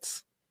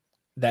candidates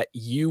that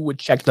you would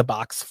check the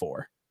box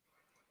for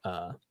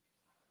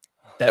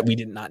that we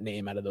did not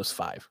name out of those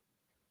 5?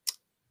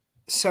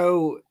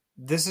 So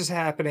this is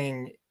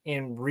happening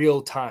in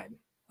real time.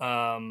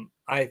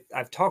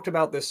 I've talked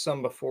about this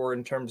some before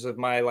in terms of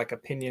my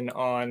opinion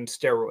on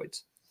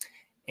steroids.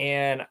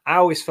 And I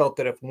always felt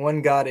that if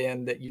one got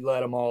in, that you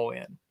let them all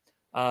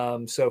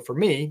in. So for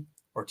me,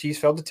 Ortiz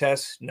failed the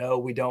test. No,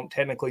 we don't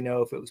technically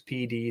know if it was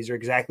PEDs or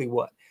exactly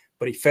what,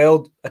 but he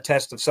failed a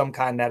test of some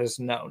kind that is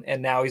known.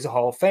 And now he's a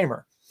Hall of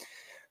Famer.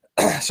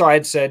 So I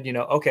had said,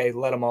 okay,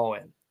 let them all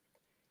in.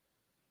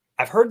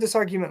 I've heard this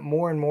argument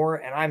more and more,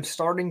 and I'm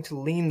starting to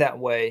lean that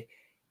way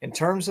in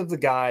terms of the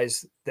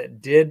guys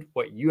that did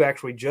what you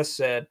actually just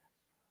said,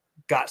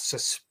 got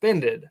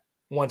suspended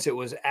once it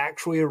was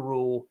actually a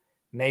rule.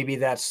 Maybe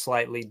that's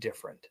slightly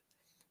different,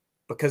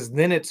 because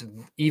then it's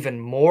even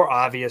more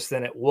obvious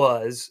than it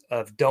was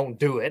of don't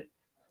do it,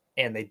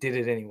 and they did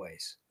it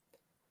anyways.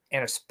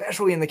 And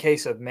especially in the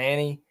case of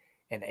Manny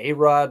and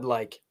A-Rod,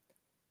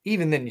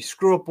 even then, you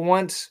screw up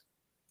once,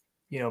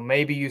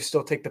 maybe you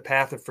still take the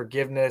path of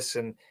forgiveness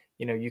and,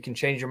 you can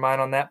change your mind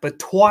on that. But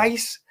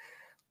twice,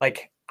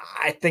 like,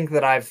 I think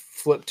that I've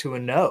flipped to a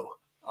no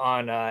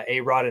on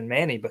A-Rod and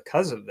Manny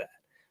because of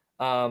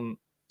that.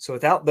 So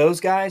without those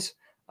guys,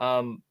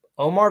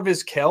 Omar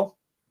Vizquel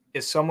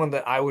is someone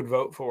that I would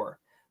vote for.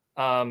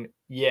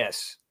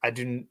 Yes, I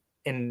do.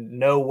 In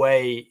no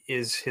way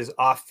is his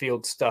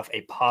off-field stuff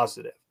a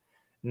positive.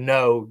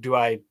 No, do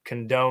I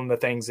condone the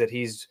things that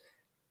he's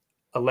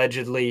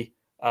allegedly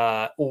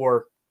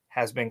or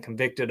has been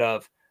convicted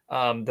of,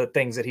 the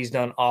things that he's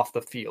done off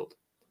the field.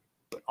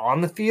 But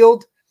on the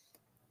field,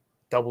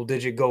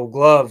 double-digit gold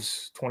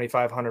gloves,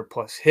 2,500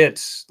 plus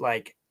hits.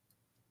 Like,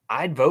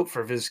 I'd vote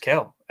for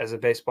Vizquel as a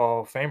baseball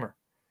Hall of Famer.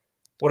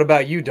 What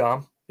about you,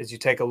 Dom, as you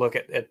take a look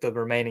at the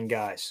remaining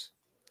guys?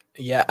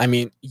 Yeah, I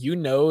mean,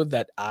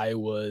 that I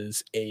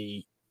was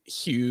a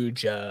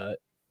huge,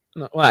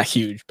 not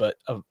huge, but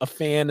a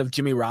fan of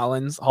Jimmy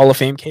Rollins' Hall of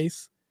Fame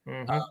case.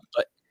 Mm-hmm.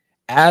 But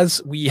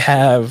as we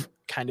have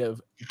kind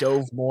of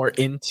dove more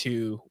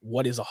into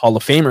what is a Hall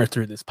of Famer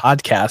through this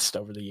podcast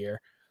over the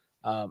year,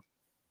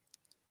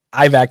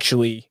 I've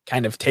actually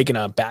kind of taken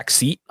a back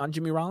seat on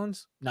Jimmy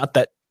Rollins. Not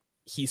that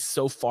he's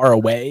so far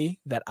away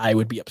that I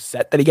would be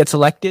upset that he gets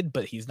elected,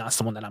 but he's not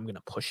someone that I'm going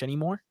to push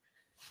anymore.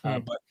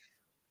 But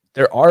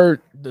there are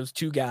those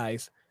two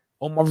guys,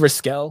 Omar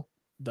Vizquel.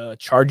 The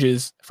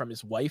charges from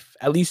his wife,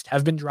 at least,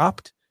 have been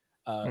dropped.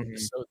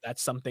 So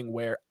that's something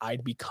where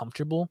I'd be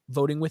comfortable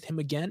voting with him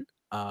again.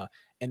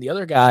 And the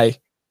other guy,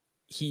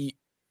 he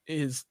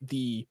is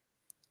the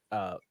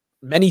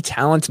many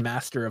talents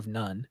master of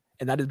none,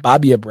 and that is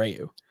Bobby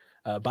Abreu.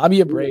 Bobby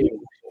Abreu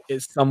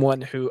is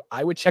someone who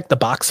I would check the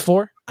box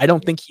for. I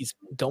don't think he's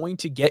going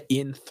to get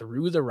in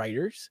through the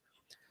writers,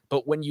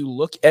 but when you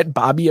look at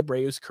Bobby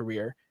Abreu's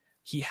career,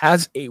 he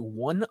has a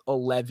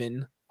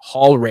 111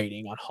 Hall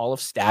rating on Hall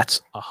of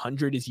Stats.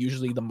 100 is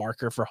usually the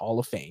marker for Hall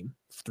of Fame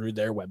through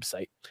their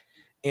website.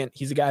 And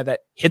he's a guy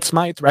that hits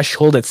my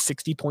threshold at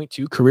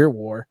 60.2 career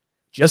WAR,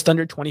 just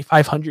under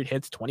 2,500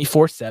 hits,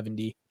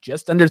 2,470,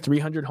 just under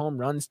 300 home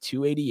runs,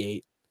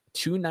 288,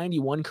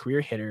 291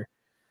 career hitter.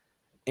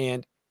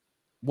 And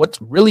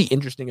what's really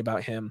interesting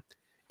about him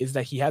is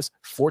that he has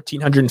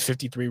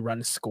 1,453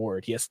 runs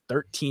scored. He has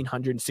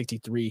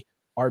 1,363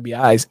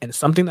 RBIs, and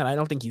something that I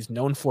don't think he's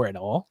known for at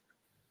all,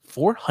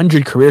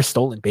 400 career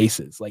stolen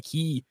bases. Like,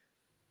 he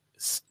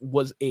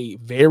was a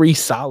very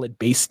solid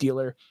base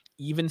stealer,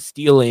 even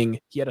stealing.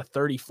 He had a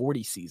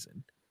 30-40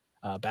 season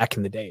back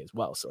in the day as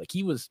well. So, like,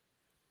 he was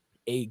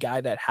a guy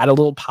that had a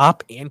little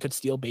pop and could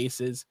steal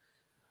bases.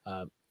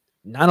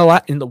 Not a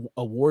lot in the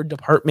award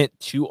department,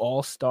 2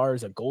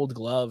 All-Stars, a Gold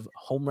Glove,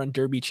 home run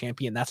derby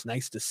champion. That's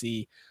nice to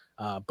see.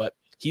 But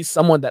he's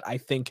someone that I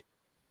think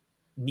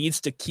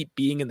needs to keep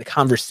being in the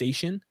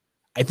conversation.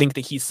 I think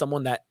that he's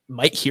someone that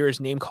might hear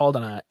his name called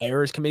on an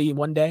errors committee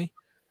one day.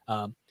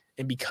 And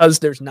because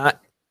there's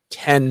not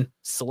 10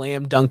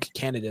 slam dunk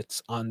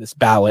candidates on this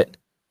ballot,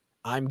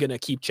 I'm going to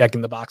keep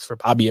checking the box for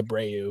Bobby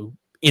Abreu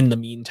in the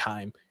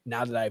meantime,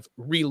 now that I've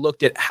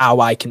re-looked at how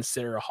I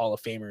consider a Hall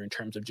of Famer in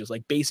terms of just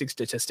like basic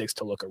statistics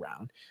to look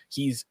around.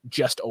 He's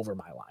just over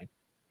my line.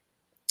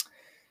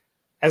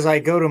 As I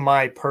go to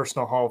my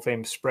personal Hall of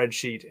Fame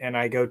spreadsheet and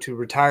I go to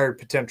retired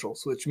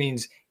potentials, which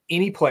means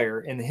any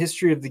player in the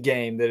history of the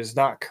game that is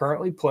not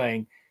currently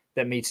playing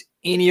that meets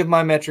any of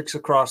my metrics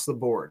across the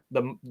board,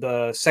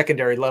 the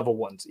secondary level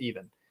ones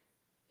even,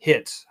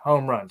 hits,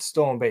 home runs,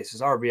 stolen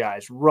bases,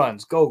 RBIs,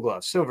 runs, Gold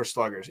Gloves, Silver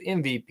Sluggers,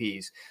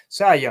 MVPs,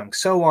 Cy Young,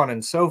 so on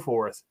and so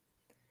forth.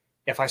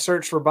 If I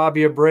search for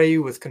Bobby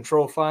Abreu with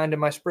Control Find in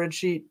my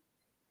spreadsheet,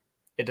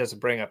 it doesn't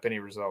bring up any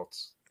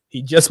results.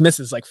 He just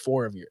misses like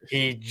 4 of yours.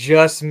 He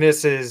just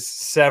misses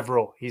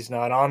several. He's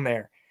not on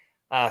there.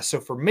 So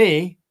for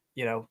me,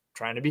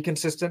 trying to be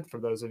consistent, for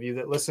those of you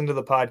that listen to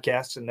the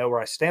podcast and know where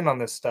I stand on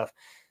this stuff,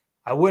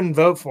 I wouldn't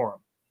vote for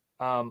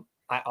him.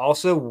 I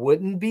also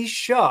wouldn't be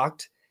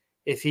shocked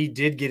if he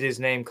did get his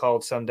name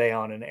called someday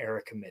on an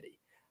era committee.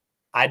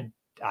 I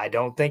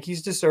don't think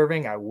he's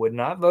deserving. I would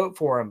not vote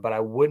for him, but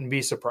I wouldn't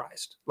be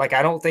surprised. Like,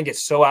 I don't think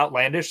it's so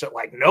outlandish that,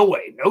 like, no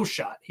way, no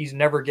shot, he's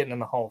never getting in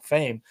the Hall of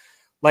Fame.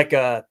 Like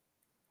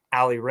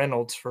Allie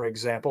Reynolds, for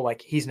example,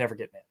 like, he's never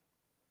getting in.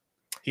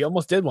 He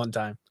almost did one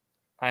time.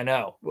 I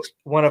know.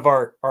 One of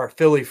our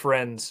Philly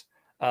friends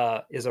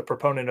is a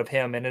proponent of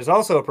him and is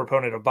also a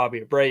proponent of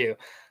Bobby Abreu.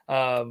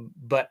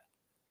 But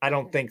I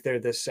don't think they're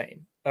the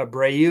same.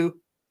 Abreu,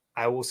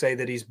 I will say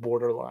that he's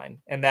borderline,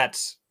 and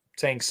that's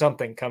saying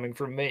something coming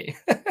from me.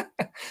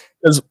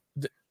 Because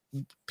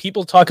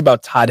people talk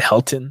about Todd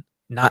Helton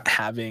not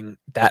having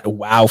that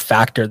wow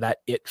factor, that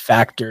it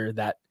factor,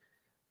 that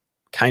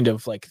kind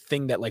of like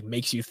thing that like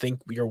makes you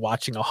think you're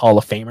watching a Hall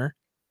of Famer.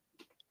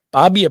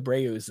 Bobby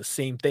Abreu is the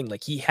same thing.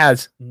 Like, he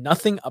has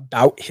nothing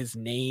about his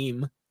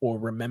name or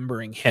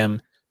remembering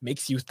him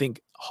makes you think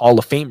Hall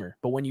of Famer.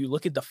 But when you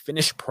look at the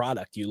finished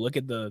product, you look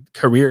at the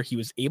career he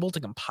was able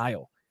to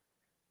compile,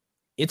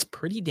 it's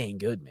pretty dang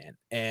good, man.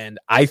 And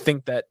I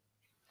think that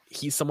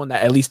he's someone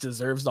that at least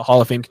deserves the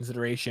Hall of Fame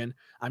consideration.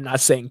 I'm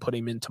not saying put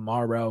him in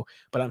tomorrow,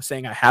 but I'm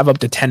saying I have up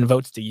to 10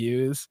 votes to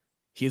use.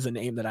 He's a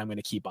name that I'm going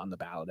to keep on the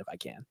ballot if I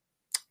can.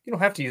 You don't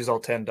have to use all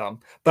 10, Dom.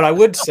 But I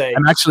would say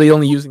I'm actually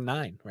only using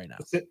 9 right now.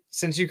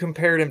 Since you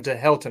compared him to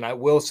Helton, I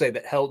will say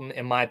that Helton,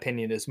 in my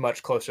opinion, is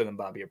much closer than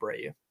Bobby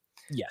Abreu.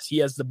 Yes, he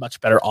has the much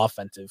better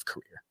offensive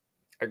career.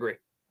 Agree.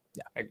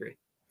 Yeah, I agree.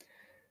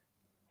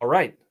 All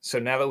right. So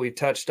now that we've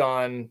touched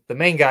on the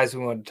main guys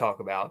we wanted to talk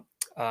about,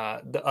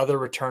 the other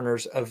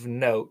returners of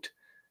note,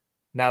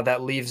 now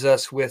that leaves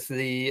us with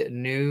the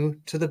new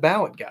to the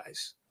ballot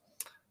guys.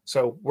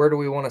 So where do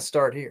we want to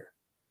start here?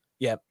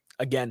 Yeah.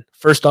 Again,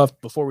 first off,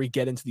 before we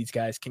get into these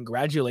guys,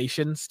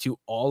 congratulations to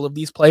all of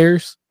these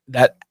players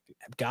that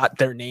got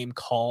their name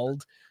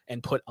called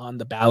and put on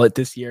the ballot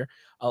this year.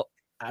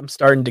 I'm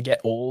starting to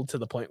get old to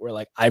the point where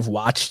like I've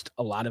watched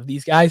a lot of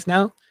these guys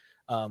now,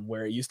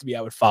 where it used to be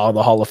I would follow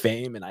the Hall of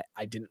Fame and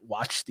I didn't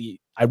watch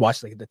I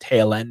watched like the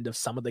tail end of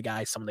some of the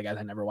guys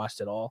I never watched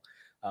at all.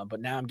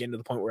 But now I'm getting to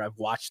the point where I've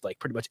watched like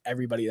pretty much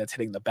everybody that's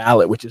hitting the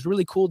ballot, which is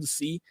really cool to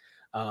see.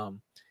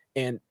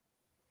 And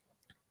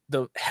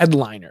the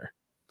headliner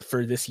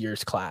for this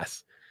year's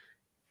class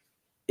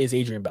is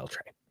Adrian Beltre.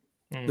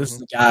 Mm-hmm. This is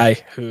the guy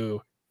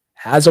who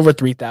has over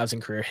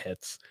 3,000 career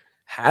hits,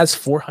 has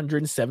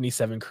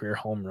 477 career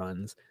home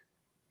runs,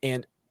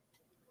 and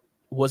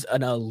was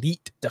an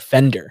elite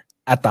defender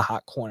at the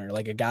hot corner,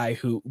 like a guy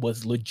who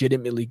was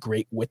legitimately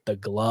great with the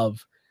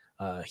glove.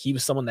 He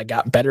was someone that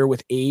got better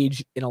with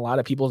age in a lot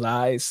of people's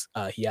eyes.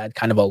 He had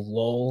kind of a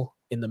lull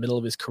in the middle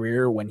of his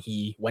career when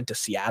he went to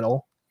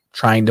Seattle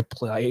trying to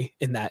play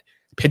in that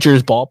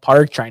pitcher's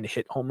ballpark, trying to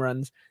hit home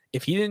runs.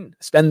 If he didn't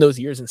spend those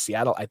years in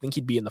Seattle, I think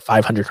he'd be in the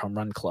 500 home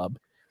run club.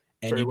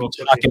 And you'd be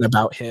talking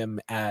about him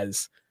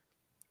as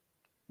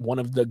one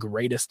of the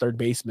greatest third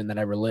basemen that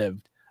ever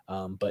lived.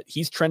 But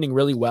he's trending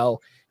really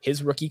well.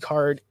 His rookie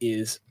card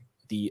is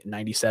the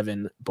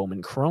 97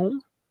 Bowman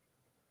Chrome.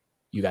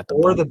 You got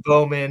the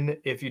Bowman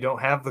if you don't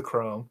have the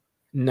Chrome.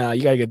 No,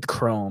 you gotta get the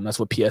Chrome. That's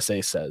what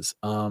PSA says.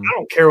 I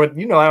don't care what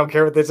I don't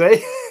care what they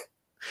say.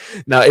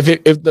 Now,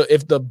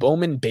 if the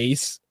Bowman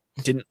base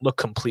didn't look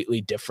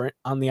completely different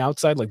on the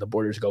outside, like the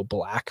borders go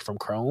black from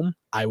Chrome,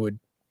 I would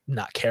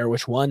not care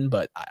which one,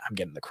 but I'm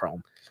getting the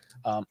Chrome.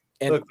 And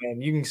look,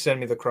 man, you can send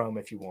me the Chrome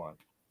if you want.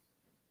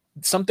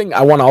 Something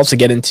I want to also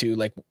get into,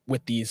 like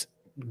with these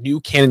new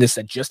candidates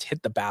that just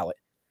hit the ballot,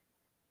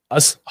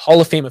 us Hall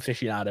of Fame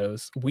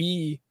aficionados,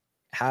 we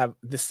have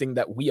this thing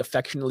that we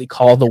affectionately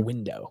call the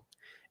window.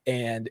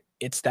 And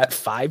it's that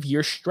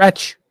 5-year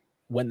stretch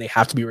when they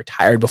have to be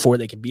retired before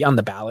they can be on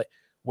the ballot,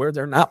 where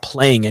they're not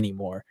playing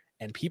anymore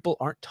and people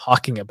aren't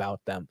talking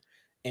about them.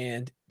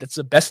 And that's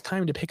the best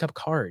time to pick up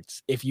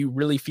cards. If you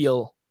really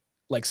feel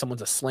like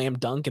someone's a slam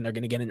dunk and they're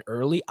going to get in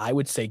early, I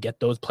would say get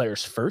those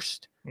players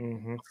first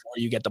before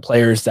you get the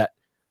players that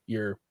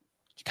you're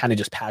kind of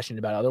just passionate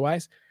about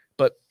otherwise.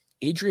 But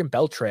Adrian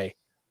Beltre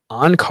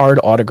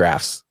on-card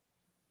autographs,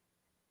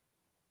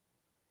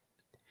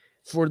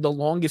 for the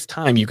longest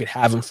time, you could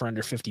have them for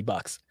under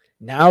 $50.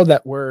 Now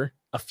that we're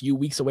a few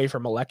weeks away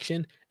from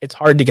election, it's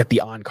hard to get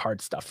the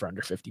on-card stuff for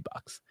under $50.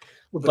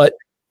 But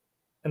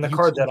and the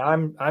card that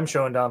I'm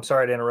showing, Dom,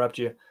 sorry to interrupt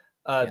you.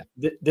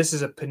 This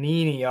is a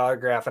Panini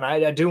autograph, and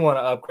I do want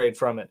to upgrade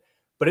from it,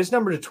 but it's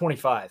numbered to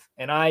 25.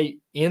 And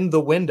in the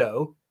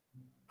window,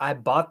 I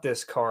bought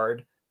this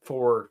card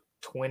for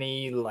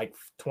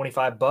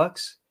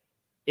 $25.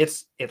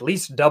 It's at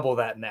least double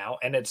that now,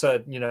 and it's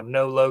a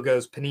no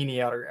logos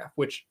Panini autograph,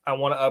 which I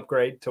want to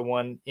upgrade to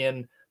one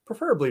in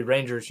preferably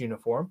Rangers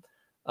uniform.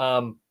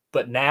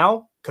 But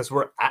now, because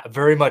we're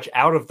very much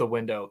out of the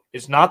window,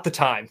 is not the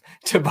time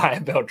to buy a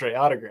Beltre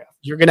autograph.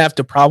 You're gonna have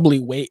to probably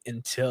wait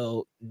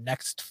until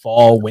next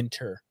fall,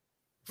 winter,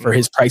 for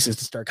his prices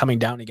to start coming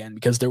down again,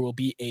 because there will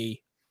be a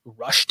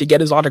rush to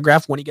get his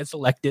autograph when he gets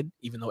elected,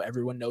 even though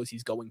everyone knows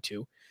he's going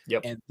to.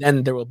 Yep. And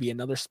then there will be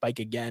another spike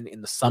again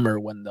in the summer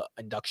when the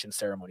induction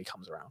ceremony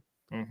comes around.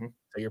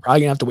 So you're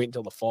probably gonna have to wait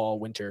until the fall,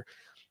 winter.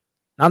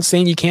 Not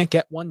saying you can't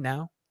get one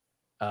now.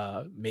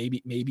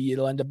 Maybe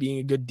it'll end up being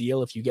a good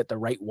deal if you get the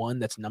right one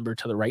that's numbered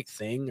to the right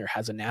thing or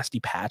has a nasty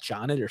patch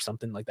on it or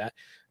something like that.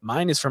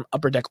 Mine is from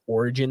Upper Deck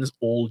Origins,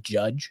 Old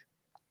Judge.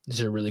 This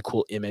is a really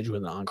cool image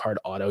with an on-card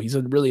auto. He's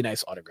a really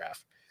nice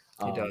autograph.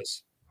 He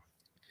does.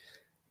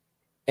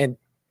 And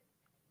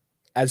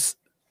as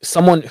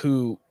someone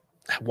who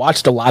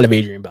watched a lot of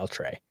Adrian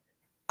Beltre,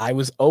 I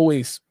was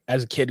always,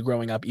 as a kid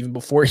growing up, even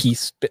before he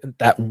spent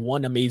that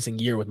one amazing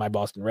year with my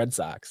Boston Red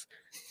Sox,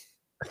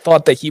 I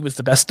thought that he was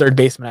the best third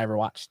baseman I ever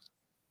watched.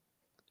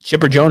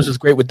 Chipper Jones was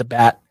great with the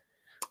bat.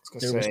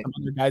 There were some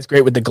other guys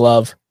great with the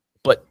glove,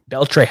 but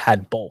Beltre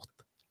had both.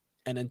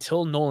 And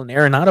until Nolan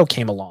Arenado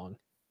came along,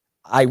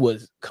 I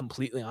was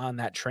completely on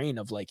that train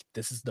of like,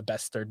 this is the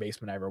best third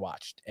baseman I ever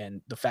watched.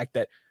 And the fact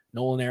that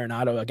Nolan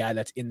Arenado, a guy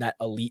that's in that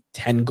elite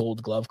 10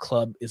 Gold Glove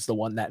club, is the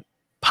one that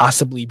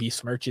possibly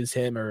besmirches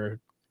him or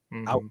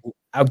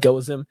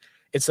outgoes him,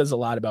 it says a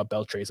lot about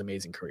Beltre's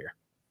amazing career.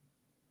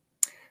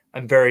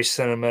 I'm very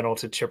sentimental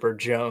to Chipper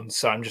Jones,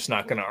 so I'm just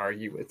not going to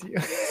argue with you.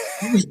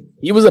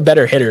 He was a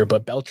better hitter,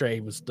 but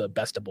Beltre was the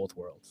best of both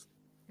worlds.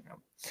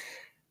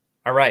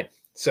 All right.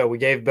 So we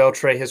gave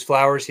Beltre his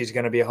flowers. He's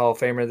going to be a Hall of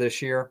Famer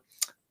this year.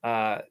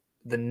 The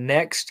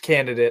next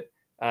candidate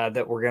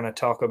that we're going to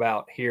talk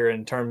about here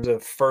in terms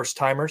of first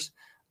timers,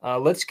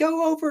 let's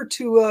go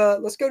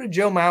to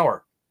Joe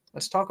Mauer.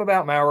 Let's talk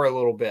about Mauer a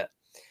little bit.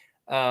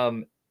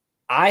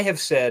 I have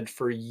said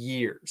for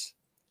years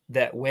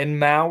that when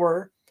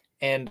Mauer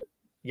and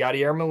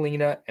Yadier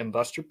Molina and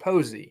Buster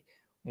Posey,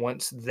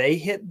 once they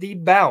hit the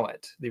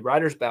ballot, the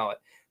writer's ballot,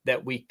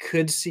 that we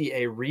could see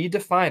a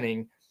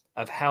redefining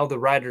of how the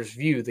writers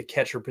view the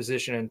catcher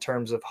position in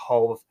terms of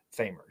Hall of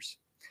Famers.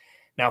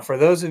 Now, for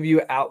those of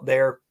you out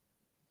there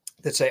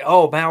that say,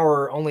 oh,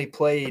 Mauer only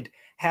played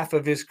half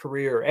of his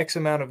career, X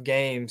amount of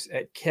games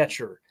at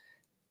catcher,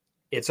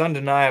 it's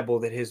undeniable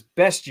that his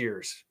best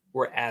years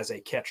were as a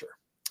catcher,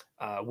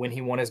 when he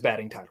won his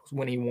batting titles,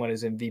 when he won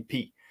his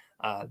MVP,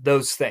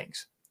 those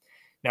things.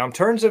 Now, in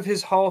terms of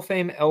his Hall of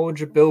Fame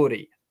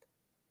eligibility,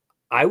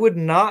 I would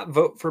not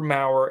vote for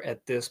Mauer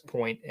at this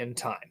point in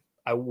time.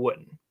 I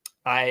wouldn't.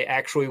 I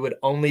actually would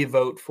only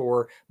vote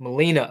for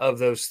Molina of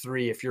those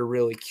three if you're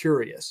really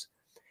curious.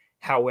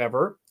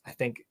 However, I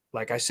think,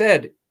 like I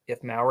said,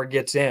 if Mauer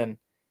gets in,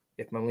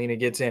 if Molina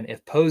gets in,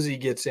 if Posey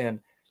gets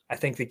in, I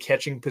think the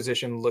catching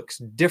position looks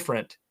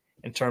different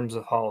in terms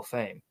of Hall of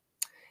Fame.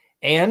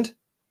 And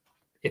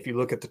if you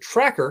look at the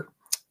tracker,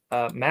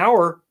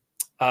 Mauer,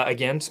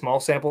 again,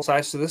 small sample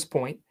size to this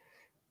point,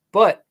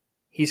 but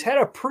he's had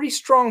a pretty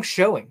strong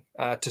showing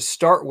to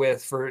start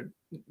with for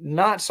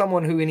not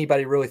someone who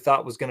anybody really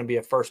thought was going to be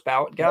a first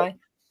ballot guy.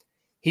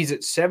 He's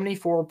at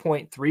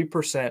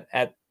 74.3%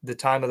 at the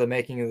time of the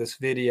making of this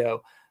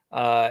video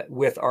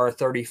with our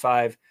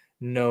 35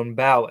 known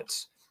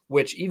ballots,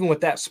 which even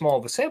with that small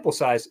of a sample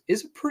size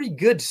is a pretty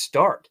good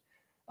start.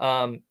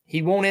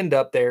 He won't end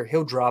up there.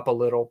 He'll drop a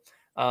little.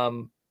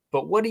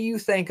 But what do you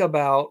think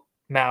about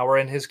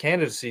Mauer and his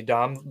candidacy,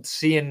 Dom,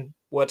 seeing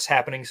what's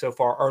happening so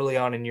far early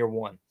on in year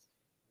one?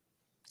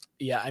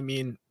 Yeah, I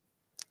mean,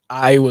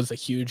 I was a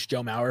huge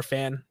Joe Mauer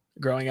fan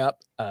growing up.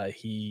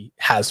 He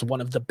has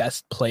one of the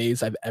best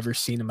plays I've ever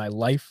seen in my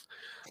life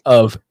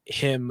of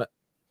him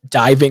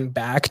diving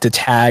back to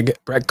tag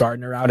Brett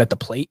Gardner out at the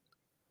plate.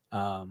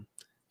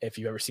 If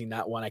you've ever seen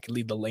that one, I can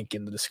leave the link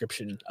in the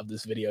description of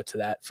this video to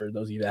that for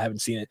those of you that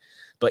haven't seen it.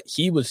 But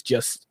he was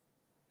just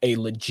a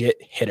legit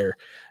hitter.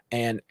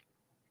 And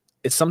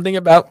it's something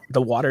about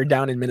the water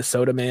down in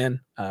Minnesota,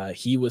 man.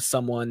 He was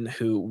someone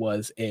who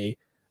was a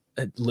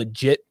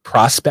legit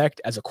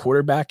prospect as a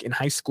quarterback in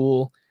high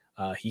school.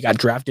 He got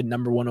drafted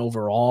number 1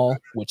 overall,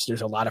 which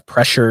there's a lot of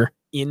pressure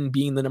in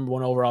being the number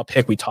 1 overall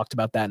pick. We talked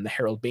about that in the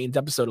Harold Baines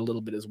episode a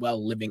little bit as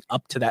well, living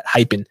up to that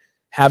hype and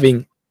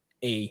having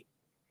a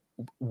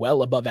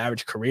well above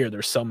average career.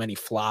 There's so many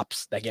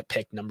flops that get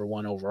picked number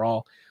 1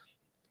 overall.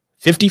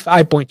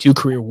 55.2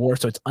 career WAR,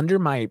 so it's under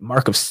my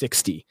mark of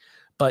 60,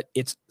 but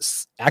it's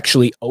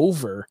actually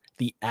over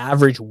the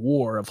average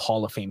WAR of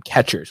Hall of Fame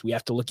catchers. We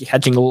have to look at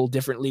catching a little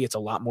differently. It's a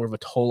lot more of a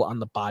toll on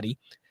the body.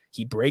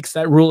 He breaks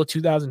that rule of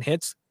 2,000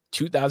 hits,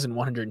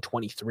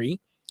 2,123,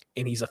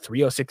 and he's a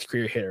 306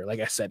 career hitter. Like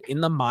I said,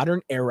 in the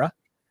modern era,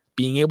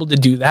 being able to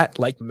do that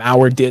like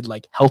Mauer did,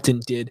 like Helton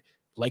did,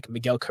 like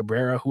Miguel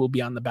Cabrera, who will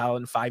be on the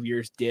ballot in 5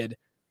 years, did,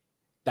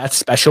 that's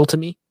special to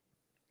me.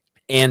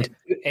 And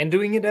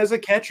doing it as a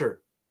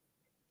catcher.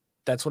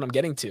 That's what I'm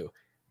getting to.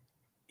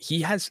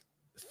 He has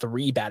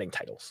 3 batting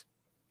titles.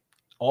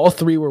 All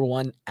 3 were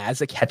won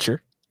as a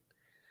catcher.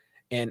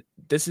 And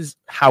this is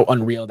how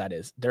unreal that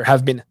is. There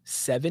have been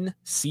 7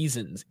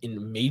 seasons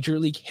in Major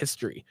League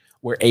history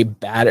where a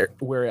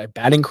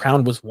batting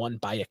crown was won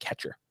by a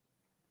catcher.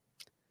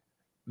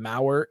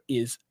 Mauer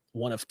is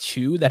one of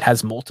 2 that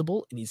has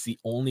multiple, and he's the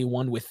only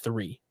one with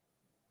 3.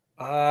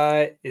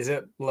 Is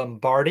it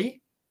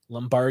Lombardi?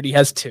 Lombardi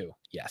has 2.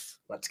 Yes.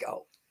 Let's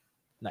go.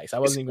 Nice. I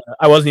wasn't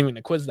even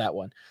gonna quiz that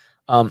one.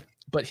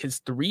 But his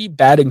 3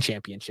 batting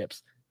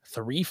championships,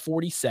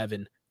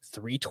 347,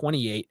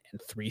 328,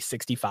 and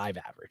 365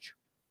 average.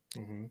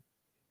 Mm-hmm.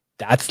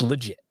 That's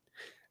legit.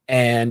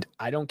 And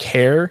I don't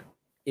care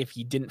if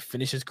he didn't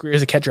finish his career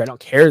as a catcher. I don't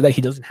care that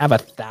he doesn't have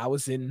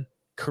 1,000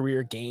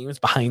 career games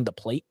behind the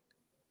plate.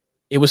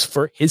 It was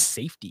for his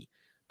safety.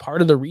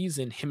 Part of the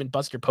reason him and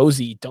Buster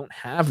Posey don't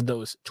have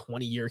those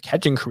 20-year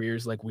catching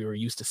careers like we were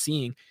used to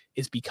seeing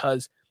is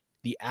because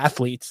the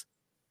athletes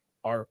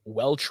are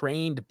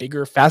well-trained,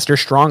 bigger, faster,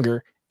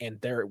 stronger, and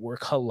we're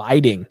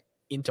colliding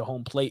into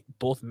home plate.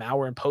 Both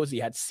Mauer and Posey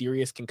had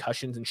serious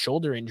concussions and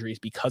shoulder injuries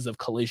because of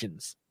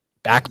collisions,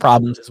 back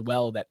problems as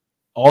well that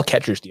all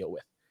catchers deal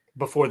with.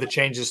 Before the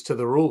changes to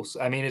the rules.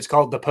 I mean, it's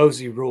called the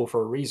Posey rule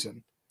for a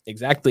reason.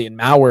 Exactly, and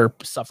Mauer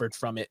suffered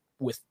from it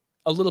with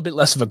a little bit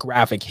less of a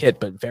graphic hit,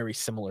 but very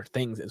similar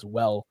things as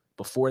well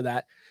before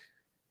that.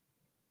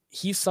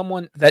 He's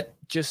someone that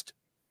just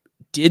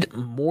did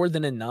more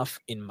than enough,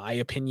 in my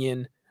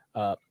opinion.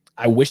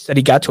 I wish that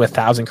he got to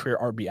 1,000 career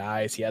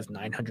RBIs. He has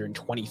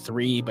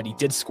 923, but he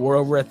did score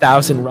over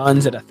 1,000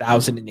 runs at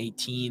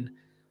 1,018.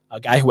 a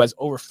guy who has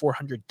over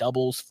 400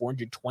 doubles,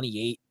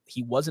 428.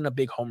 He wasn't a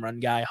big home run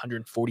guy,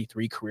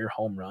 143 career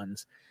home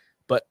runs,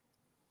 but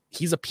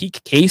he's a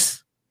peak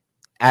case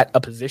at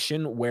a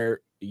position where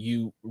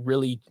you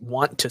really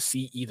want to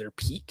see either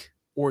peak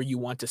or you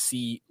want to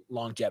see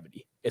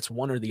longevity. It's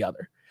one or the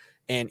other.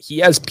 And he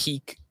has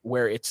peak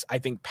where it's, I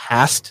think,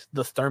 past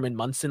the Thurman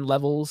Munson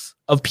levels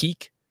of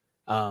peak.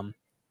 Thurman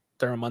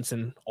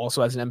Munson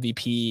also has an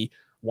MVP,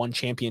 won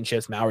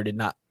championships. Mauer did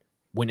not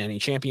win any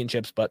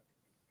championships, but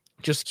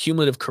just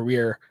cumulative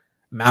career,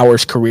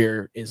 Mauer's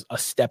career is a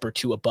step or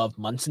two above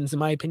Munson's, in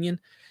my opinion.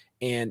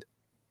 And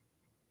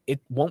it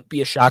won't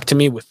be a shock to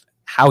me with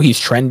how he's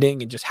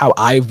trending and just how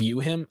I view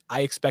him.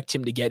 I expect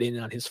him to get in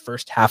on his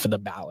first half of the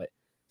ballot.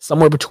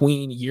 Somewhere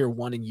between year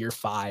 1 and year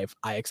 5,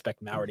 I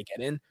expect Mauer to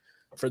get in.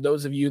 For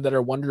those of you that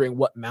are wondering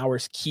what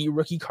Mauer's key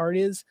rookie card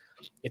is,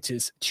 it's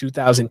his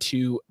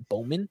 2002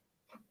 Bowman.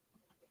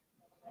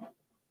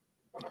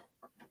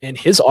 And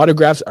his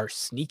autographs are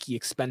sneaky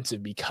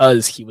expensive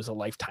because he was a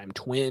lifetime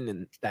Twin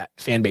and that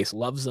fan base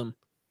loves him.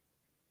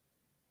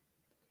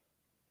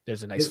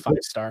 There's a nice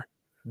 5-star.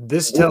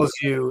 This tells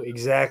you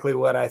exactly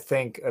what I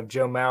think of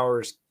Joe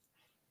Mauer's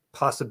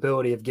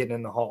possibility of getting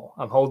in the Hall.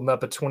 I'm holding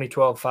up a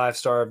 2012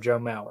 5-star of Joe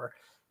Mauer.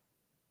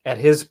 At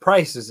his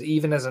prices,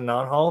 even as a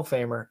non-Hall of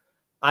Famer,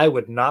 I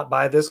would not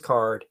buy this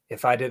card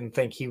if I didn't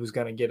think he was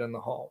going to get in the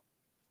Hall.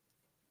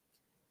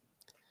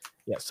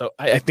 Yeah, so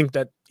I think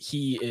that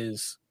he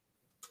is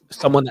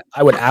someone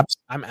that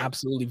I'm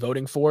absolutely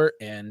voting for,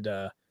 and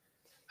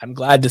I'm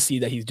glad to see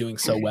that he's doing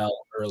so well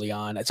early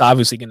on. It's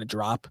obviously going to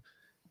drop,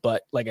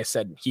 but like I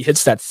said, he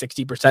hits that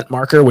 60%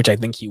 marker, which I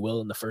think he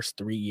will in the first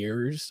 3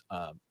 years.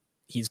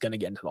 He's going to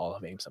get into the Hall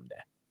of Fame someday.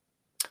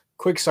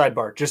 Quick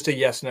sidebar, just a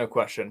yes/no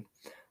question.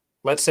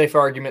 Let's say, for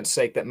argument's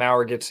sake, that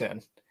Mauer gets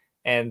in,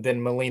 and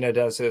then Molina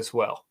does as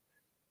well.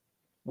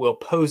 Will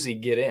Posey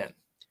get in?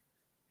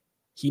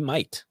 He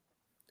might.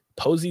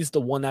 Posey's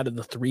the one out of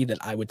the 3 that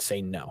I would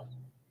say no.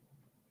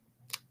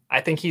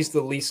 I think he's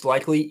the least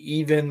likely,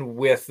 even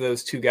with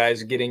those 2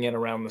 guys getting in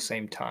around the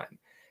same time,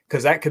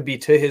 because that could be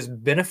to his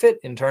benefit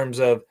in terms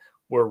of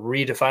we're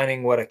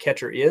redefining what a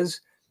catcher is.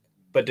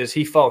 But does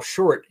he fall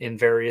short in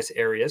various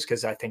areas?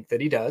 Because I think that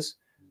he does,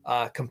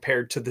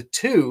 compared to the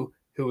 2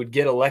 who would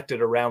get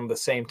elected around the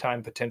same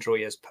time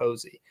potentially as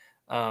Posey.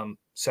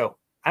 So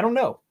I don't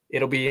know.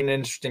 It'll be an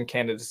interesting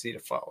candidacy to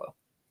follow.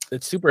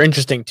 It's super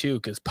interesting, too,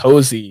 because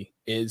Posey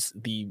is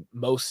the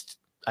most,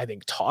 I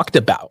think, talked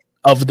about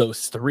of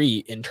those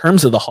 3 in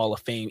terms of the Hall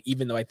of Fame,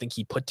 even though I think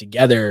he put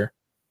together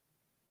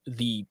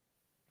the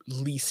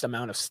least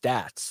amount of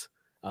stats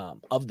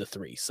of the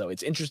 3. So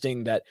it's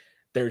interesting that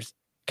there's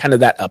kind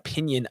of that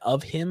opinion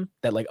of him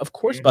that, like, of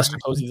course, Buster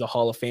Posey's a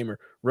Hall of Famer,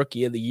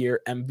 Rookie of the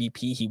Year,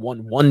 MVP. He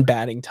won 1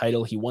 batting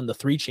title. He won the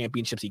 3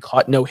 championships. He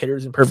caught no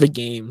hitters in perfect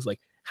games. Like,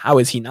 how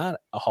is he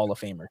not a Hall of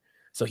Famer?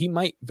 So he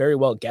might very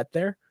well get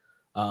there.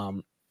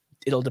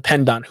 It'll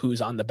depend on who's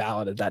on the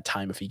ballot at that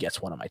time if he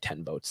gets one of my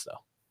 10 votes,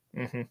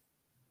 though. Mm-hmm.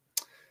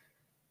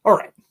 All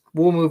right.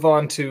 We'll move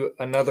on to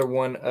another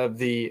one of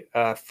the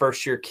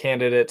first-year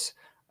candidates.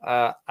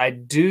 I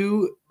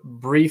do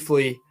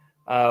briefly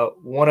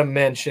want to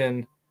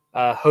mention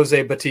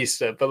Jose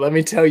Bautista, but let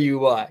me tell you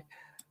why.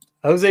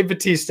 Jose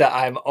Bautista,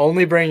 I'm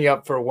only bringing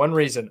up for one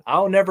reason.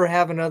 I'll never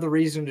have another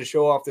reason to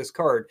show off this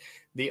card.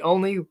 The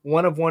only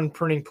one-of-one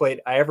printing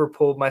plate I ever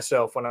pulled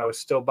myself when I was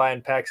still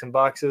buying packs and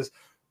boxes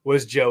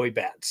was Joey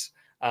Bats.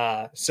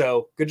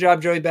 So good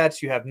job, Joey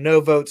Bats. You have no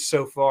votes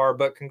so far,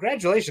 but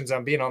congratulations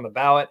on being on the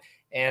ballot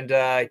and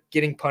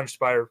getting punched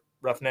by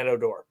Roughneck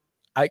Odor.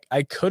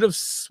 I could have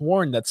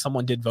sworn that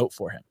someone did vote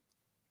for him.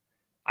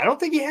 I don't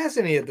think he has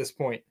any at this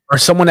point. Or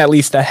someone at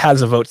least that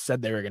has a vote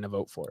said they were going to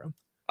vote for him.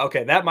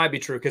 Okay, that might be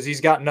true because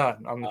he's got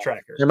none on the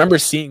tracker. I remember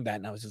seeing that,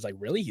 and I was just like,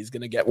 really? He's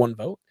going to get 1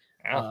 vote?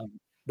 Yeah.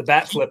 The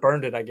bat flip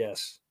earned it, I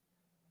guess.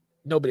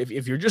 No, but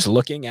if you're just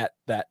looking at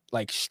that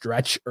like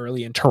stretch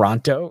early in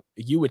Toronto,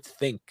 you would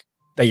think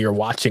that you're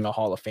watching a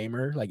Hall of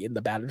Famer like in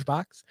the batter's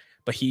box,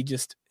 but he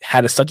just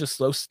had such a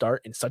slow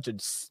start and such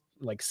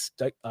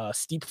a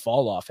steep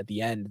fall off at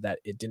the end that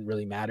it didn't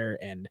really matter.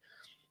 And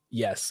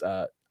yes,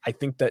 I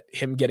think that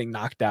him getting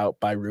knocked out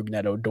by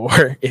Rougned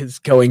Odor is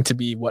going to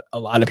be what a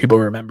lot of people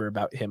remember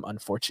about him,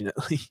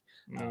 unfortunately.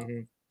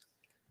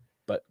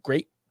 But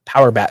great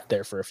power bat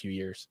there for a few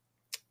years.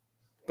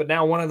 But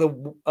now one of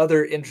the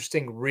other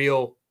interesting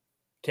real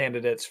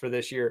candidates for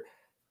this year.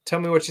 Tell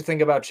me what you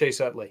think about Chase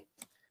Utley.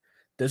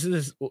 This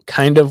is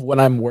kind of what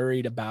I'm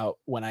worried about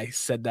when I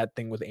said that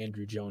thing with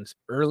Andrew Jones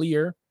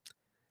earlier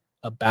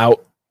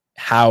about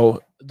how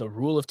the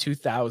rule of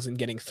 2000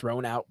 getting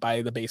thrown out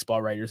by the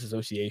Baseball Writers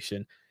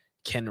Association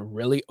can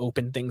really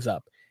open things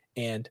up.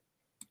 And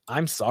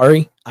I'm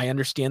sorry, I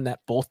understand that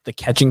both the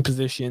catching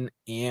position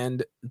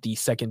and the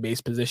second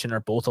base position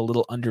are both a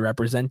little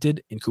underrepresented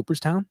in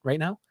Cooperstown right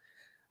now.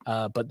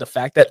 But the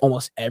fact that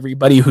almost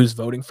everybody who's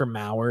voting for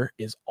Mauer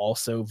is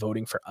also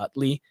voting for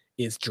Utley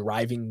is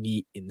driving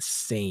me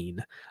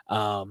insane.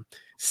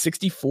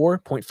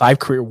 64.5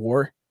 career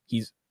WAR.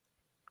 He's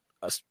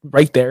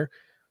right there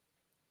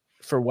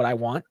for what I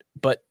want.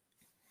 But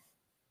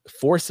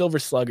 4 Silver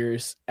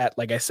Sluggers at,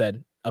 like I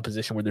said, a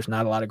position where there's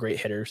not a lot of great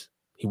hitters.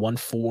 He won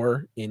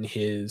 4 in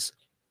his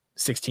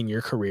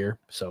 16-year career,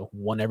 so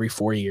 1 every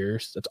 4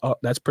 years.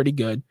 That's pretty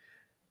good.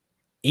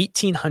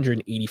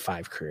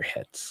 1,885 career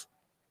hits.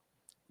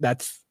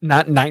 That's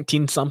not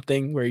 19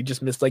 something where he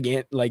just missed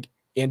like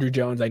Andrew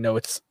Jones. I know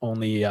it's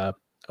only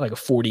like a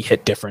 40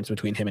 hit difference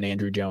between him and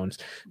Andrew Jones,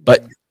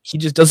 but he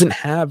just doesn't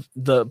have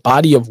the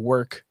body of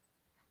work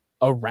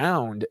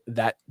around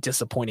that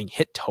disappointing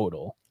hit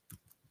total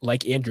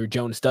like Andrew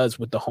Jones does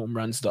with the home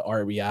runs, the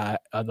RBI,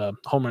 the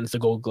home runs, the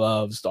Gold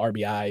Gloves, the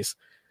RBIs.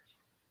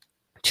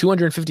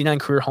 259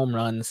 career home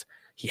runs.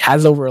 He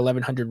has over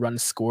 1,100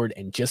 runs scored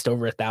and just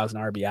over 1,000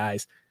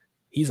 RBIs.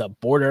 He's a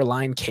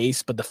borderline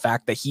case, but the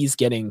fact that he's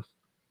getting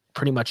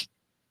pretty much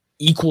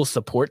equal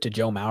support to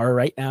Joe Mauer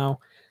right now,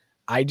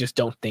 I just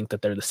don't think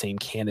that they're the same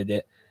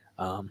candidate.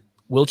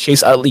 Will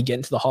Chase Utley get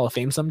into the Hall of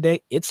Fame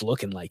someday? It's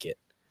looking like it,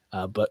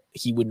 but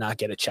he would not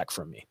get a check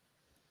from me.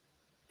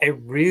 I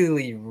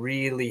really,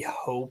 really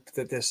hope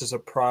that this is a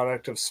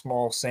product of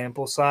small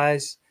sample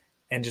size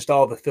and just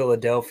all the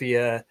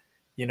Philadelphia,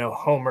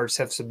 homers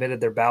have submitted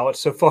their ballots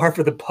so far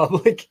for the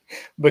public,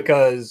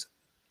 because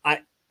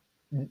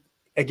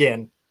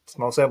again,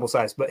 small sample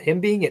size, but him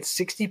being at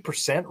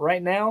 60%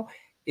 right now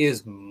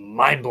is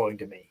mind blowing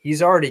to me.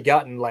 He's already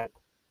gotten like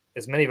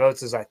as many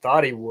votes as I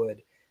thought he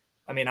would.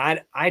 I mean,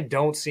 I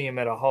don't see him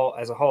as a Hall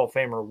of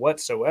Famer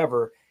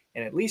whatsoever.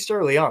 And at least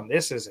early on,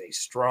 this is a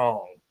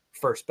strong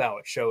first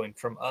ballot showing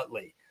from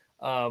Utley.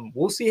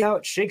 We'll see how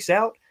it shakes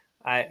out.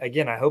 I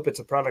hope it's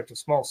a product of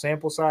small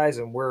sample size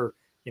and we're,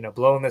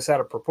 blowing this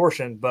out of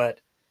proportion, but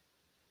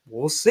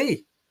we'll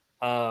see.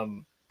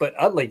 But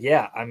Utley,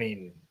 yeah, I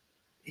mean,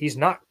 he's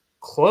not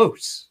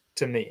close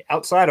to me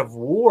outside of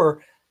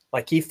WAR.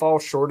 Like he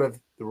falls short of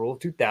the rule of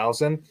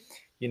 2000.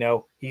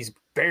 He's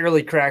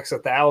barely cracks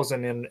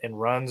 1,000 in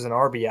runs and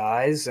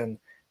RBIs. And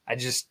I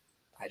just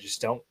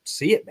don't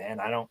see it, man.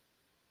 I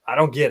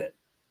don't get it.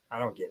 I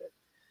don't get it.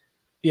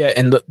 Yeah.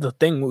 And the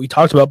thing we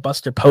talked about,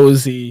 Buster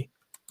Posey,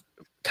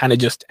 kind of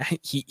just,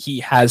 he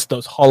has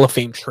those Hall of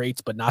Fame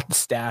traits, but not the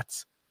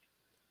stats.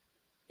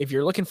 If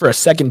you're looking for a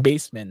second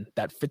baseman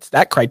that fits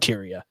that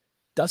criteria,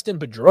 Dustin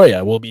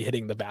Pedroia will be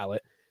hitting the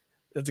ballot.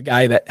 That's a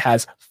guy that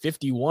has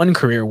 51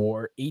 career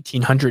WAR,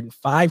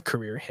 1,805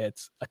 career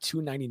hits, a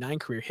 299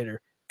 career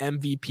hitter,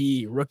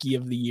 MVP, Rookie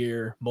of the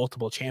Year,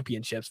 multiple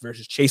championships,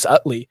 versus Chase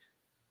Utley,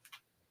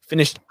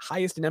 finished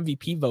highest in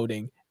MVP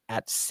voting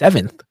at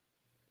 7th.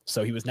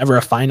 So he was never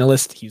a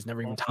finalist. He was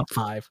never even top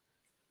 5.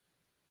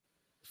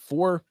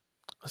 4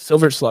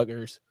 Silver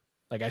Sluggers,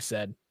 like I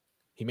said,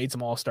 he made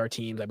some all-star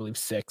teams, I believe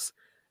 6,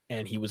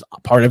 and he was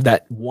part of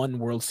that one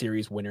World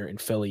Series winner in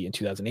Philly in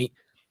 2008,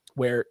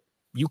 where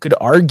you could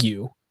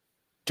argue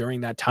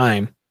during that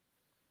time,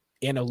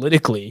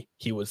 analytically,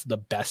 he was the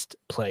best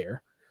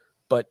player,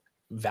 but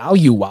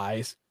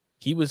value-wise,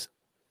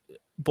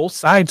 both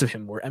sides of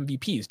him were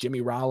MVPs,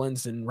 Jimmy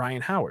Rollins and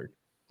Ryan Howard,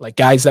 like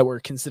guys that were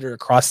considered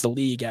across the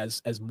league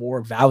as more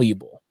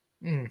valuable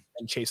than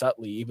Chase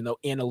Utley, even though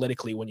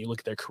analytically, when you look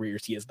at their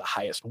careers, he has the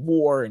highest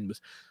WAR and was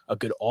a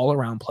good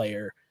all-around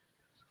player.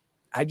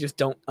 I just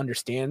don't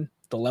understand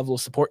the level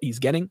of support he's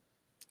getting.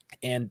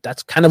 And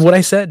that's kind of what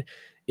I said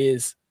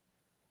is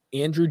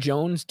Andrew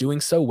Jones doing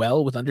so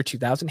well with under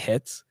 2,000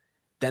 hits,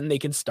 then they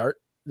can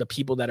start the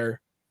people that are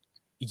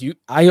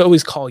I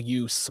always call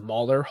you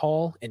smaller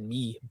Hall and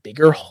me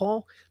bigger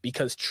Hall,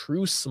 because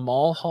true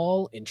small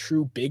Hall and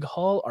true big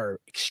Hall are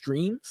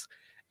extremes.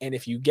 And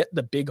if you get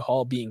the big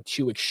Hall being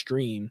too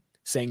extreme,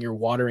 saying you're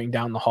watering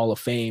down the Hall of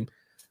Fame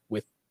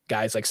with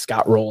guys like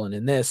Scott Rowland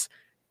in this,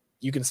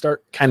 you can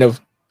start kind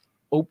of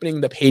opening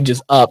the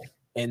pages up,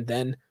 and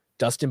then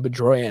Dustin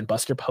Pedroia and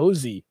Buster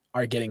Posey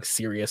are getting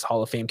serious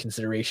Hall of Fame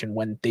consideration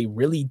when they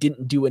really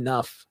didn't do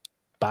enough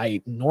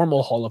by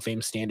normal Hall of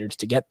Fame standards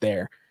to get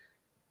there.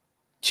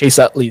 Chase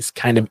Utley's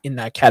kind of in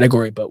that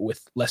category, but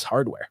with less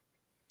hardware.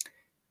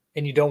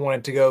 And you don't want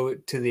it to go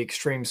to the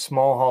extreme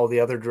small Hall the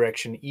other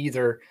direction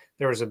either.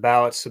 There was a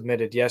ballot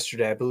submitted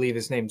yesterday. I believe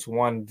his name's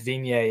Juan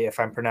Vigne, if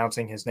I'm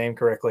pronouncing his name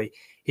correctly.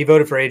 He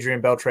voted for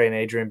Adrian Beltre and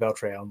Adrian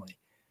Beltre only.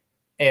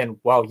 And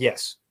while,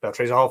 yes,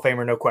 Beltre's a Hall of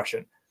Famer, no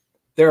question,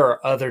 there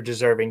are other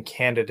deserving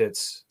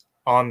candidates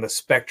on the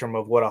spectrum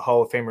of what a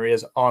Hall of Famer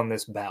is on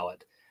this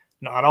ballot.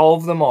 Not all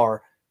of them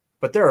are,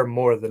 but there are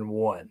more than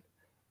one.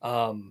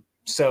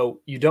 So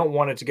you don't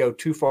want it to go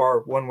too far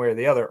one way or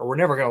the other, or we're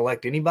never going to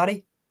elect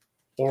anybody,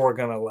 or we're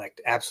going to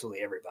elect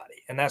absolutely everybody.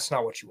 And that's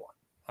not what you want.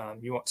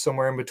 You want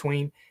somewhere in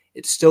between.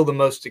 It's still the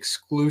most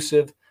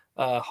exclusive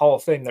Hall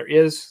of Fame there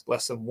is.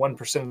 Less than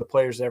 1% of the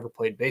players that ever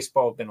played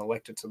baseball have been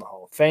elected to the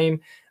Hall of Fame.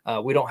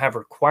 We don't have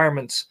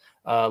requirements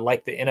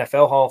like the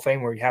NFL Hall of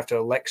Fame where you have to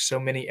elect so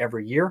many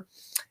every year.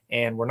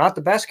 And we're not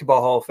the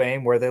Basketball Hall of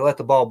Fame where they let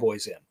the ball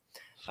boys in.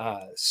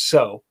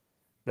 So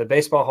the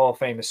Baseball Hall of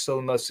Fame is still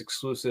the most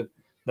exclusive,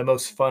 the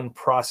most fun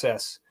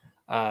process.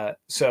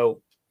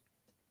 So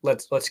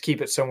let's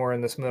keep it somewhere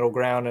in this middle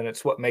ground, and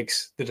it's what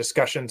makes the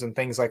discussions and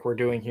things like we're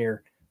doing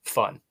here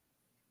fun.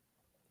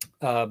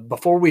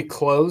 Before we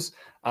close,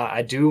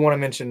 I do want to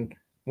mention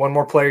one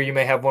more player. You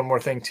may have one more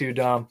thing too,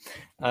 Dom.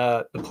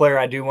 The player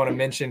I do want to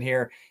mention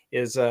here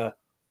is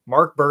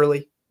Mark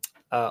Burley,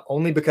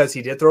 only because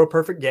he did throw a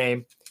perfect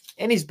game,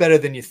 and he's better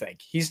than you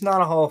think. He's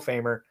not a Hall of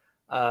Famer,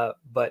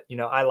 but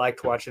I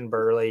liked watching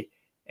Burley,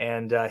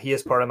 and he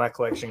is part of my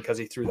collection because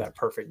he threw that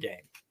perfect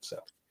game. So,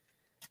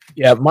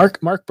 yeah,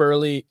 Mark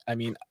Burley. I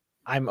mean,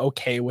 I'm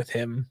okay with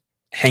him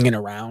hanging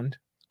around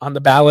on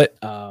the ballot,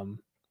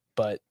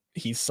 but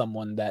he's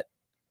someone that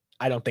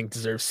I don't think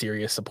deserves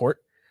serious support.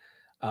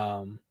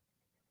 And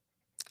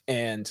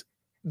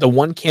the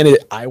one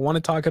candidate I want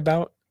to talk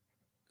about.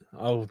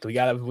 Oh, we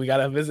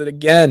gotta visit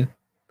again.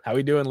 How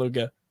we doing,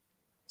 Luca?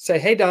 say,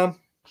 hey, Dom.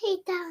 Hey,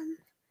 Dom.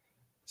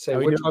 Say, How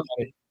we which doing?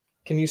 one?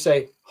 Can you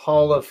say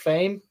Hall of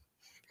Fame?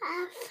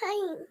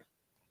 Fine.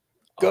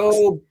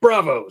 Go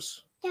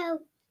Bravos. Go,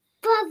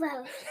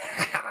 bravo.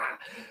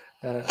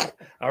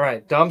 All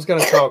right. Dom's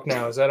going to talk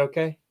now. Is that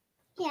okay?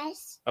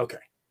 Yes. Okay.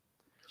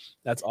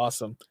 That's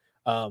awesome.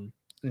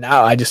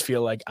 Now I just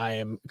feel like I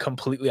am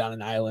completely on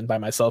an island by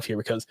myself here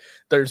because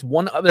there's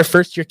one other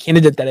first-year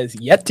candidate that has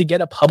yet to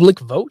get a public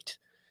vote,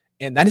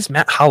 and that is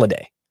Matt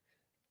Holliday.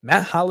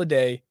 Matt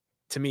Holliday,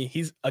 to me,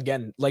 he's,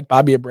 again, like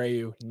Bobby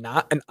Abreu,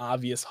 not an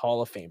obvious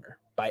Hall of Famer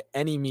by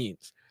any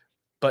means,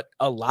 but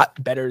a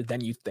lot better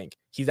than you think.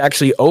 He's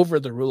actually over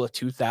the rule of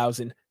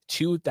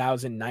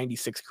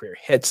 2,096 career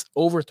hits,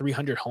 over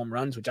 300 home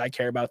runs, which I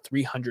care about,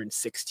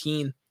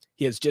 316.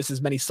 He has just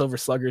as many silver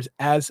sluggers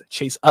as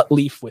Chase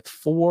Utley with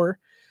 4.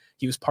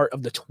 He was part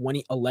of the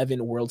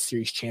 2011 World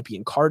Series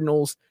champion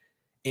Cardinals.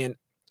 And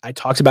I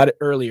talked about it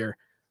earlier.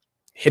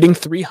 Hitting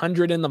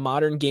 300 in the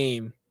modern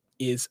game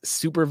is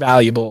super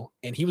valuable.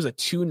 And he was a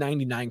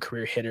 299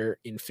 career hitter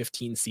in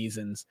 15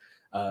 seasons.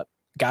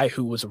 Guy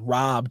who was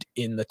robbed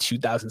in the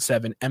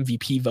 2007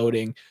 MVP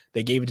voting.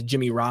 They gave it to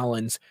Jimmy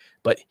Rollins.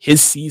 But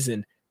his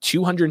season,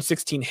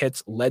 216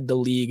 hits, led the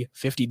league,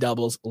 50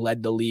 doubles,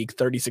 led the league,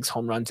 36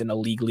 home runs, and a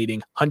league-leading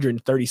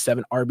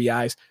 137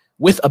 RBIs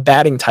with a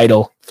batting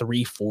title,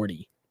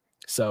 340.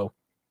 So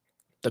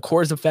the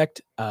Coors effect,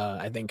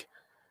 I think,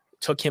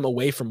 took him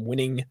away from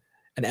winning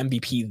an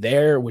MVP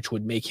there, which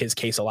would make his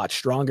case a lot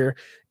stronger.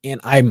 And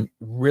I'm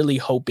really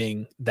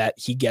hoping that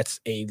he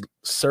gets a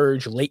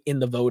surge late in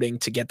the voting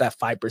to get that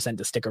 5%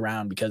 to stick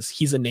around because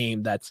he's a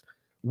name that's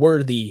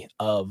worthy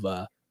of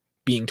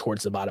being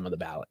towards the bottom of the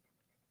ballot.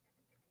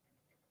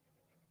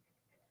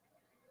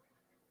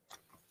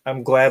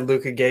 I'm glad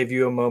Luca gave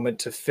you a moment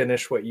to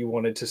finish what you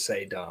wanted to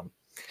say, Dom.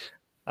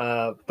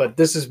 But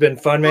this has been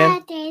fun,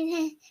 man.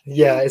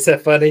 Yeah, is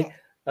that funny?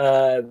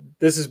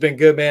 This has been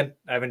good, man.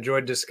 I've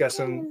enjoyed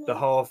discussing the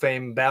Hall of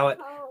Fame ballot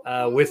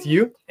with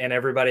you and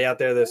everybody out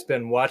there that's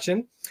been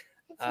watching.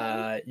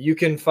 You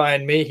can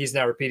find me. He's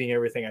now repeating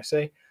everything I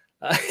say.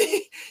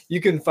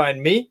 You can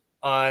find me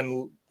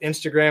on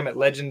Instagram at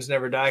Legends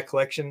Never Die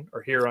Collection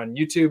or here on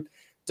YouTube.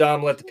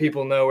 Dom, let the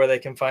people know where they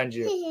can find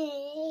you.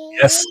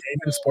 Yes,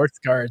 Saban Sports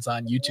Cards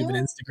on YouTube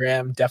and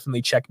Instagram.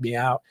 Definitely check me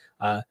out.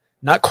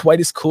 Not quite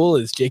as cool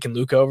as Jake and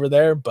Luca over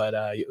there, but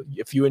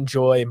if you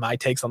enjoy my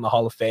takes on the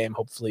Hall of Fame,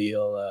 hopefully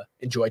you'll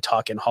enjoy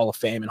talking Hall of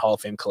Fame and Hall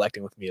of Fame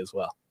collecting with me as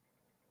well.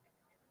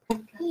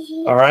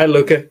 All right,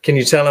 Luca, can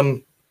you tell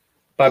them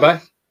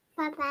bye-bye?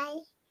 Bye-bye.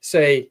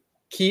 Say,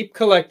 keep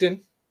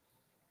collecting.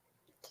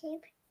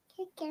 Keep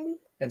kicking.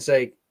 And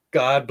say,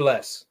 God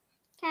bless.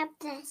 God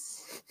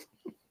bless.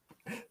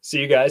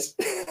 See you guys.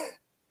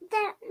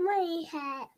 That my hat.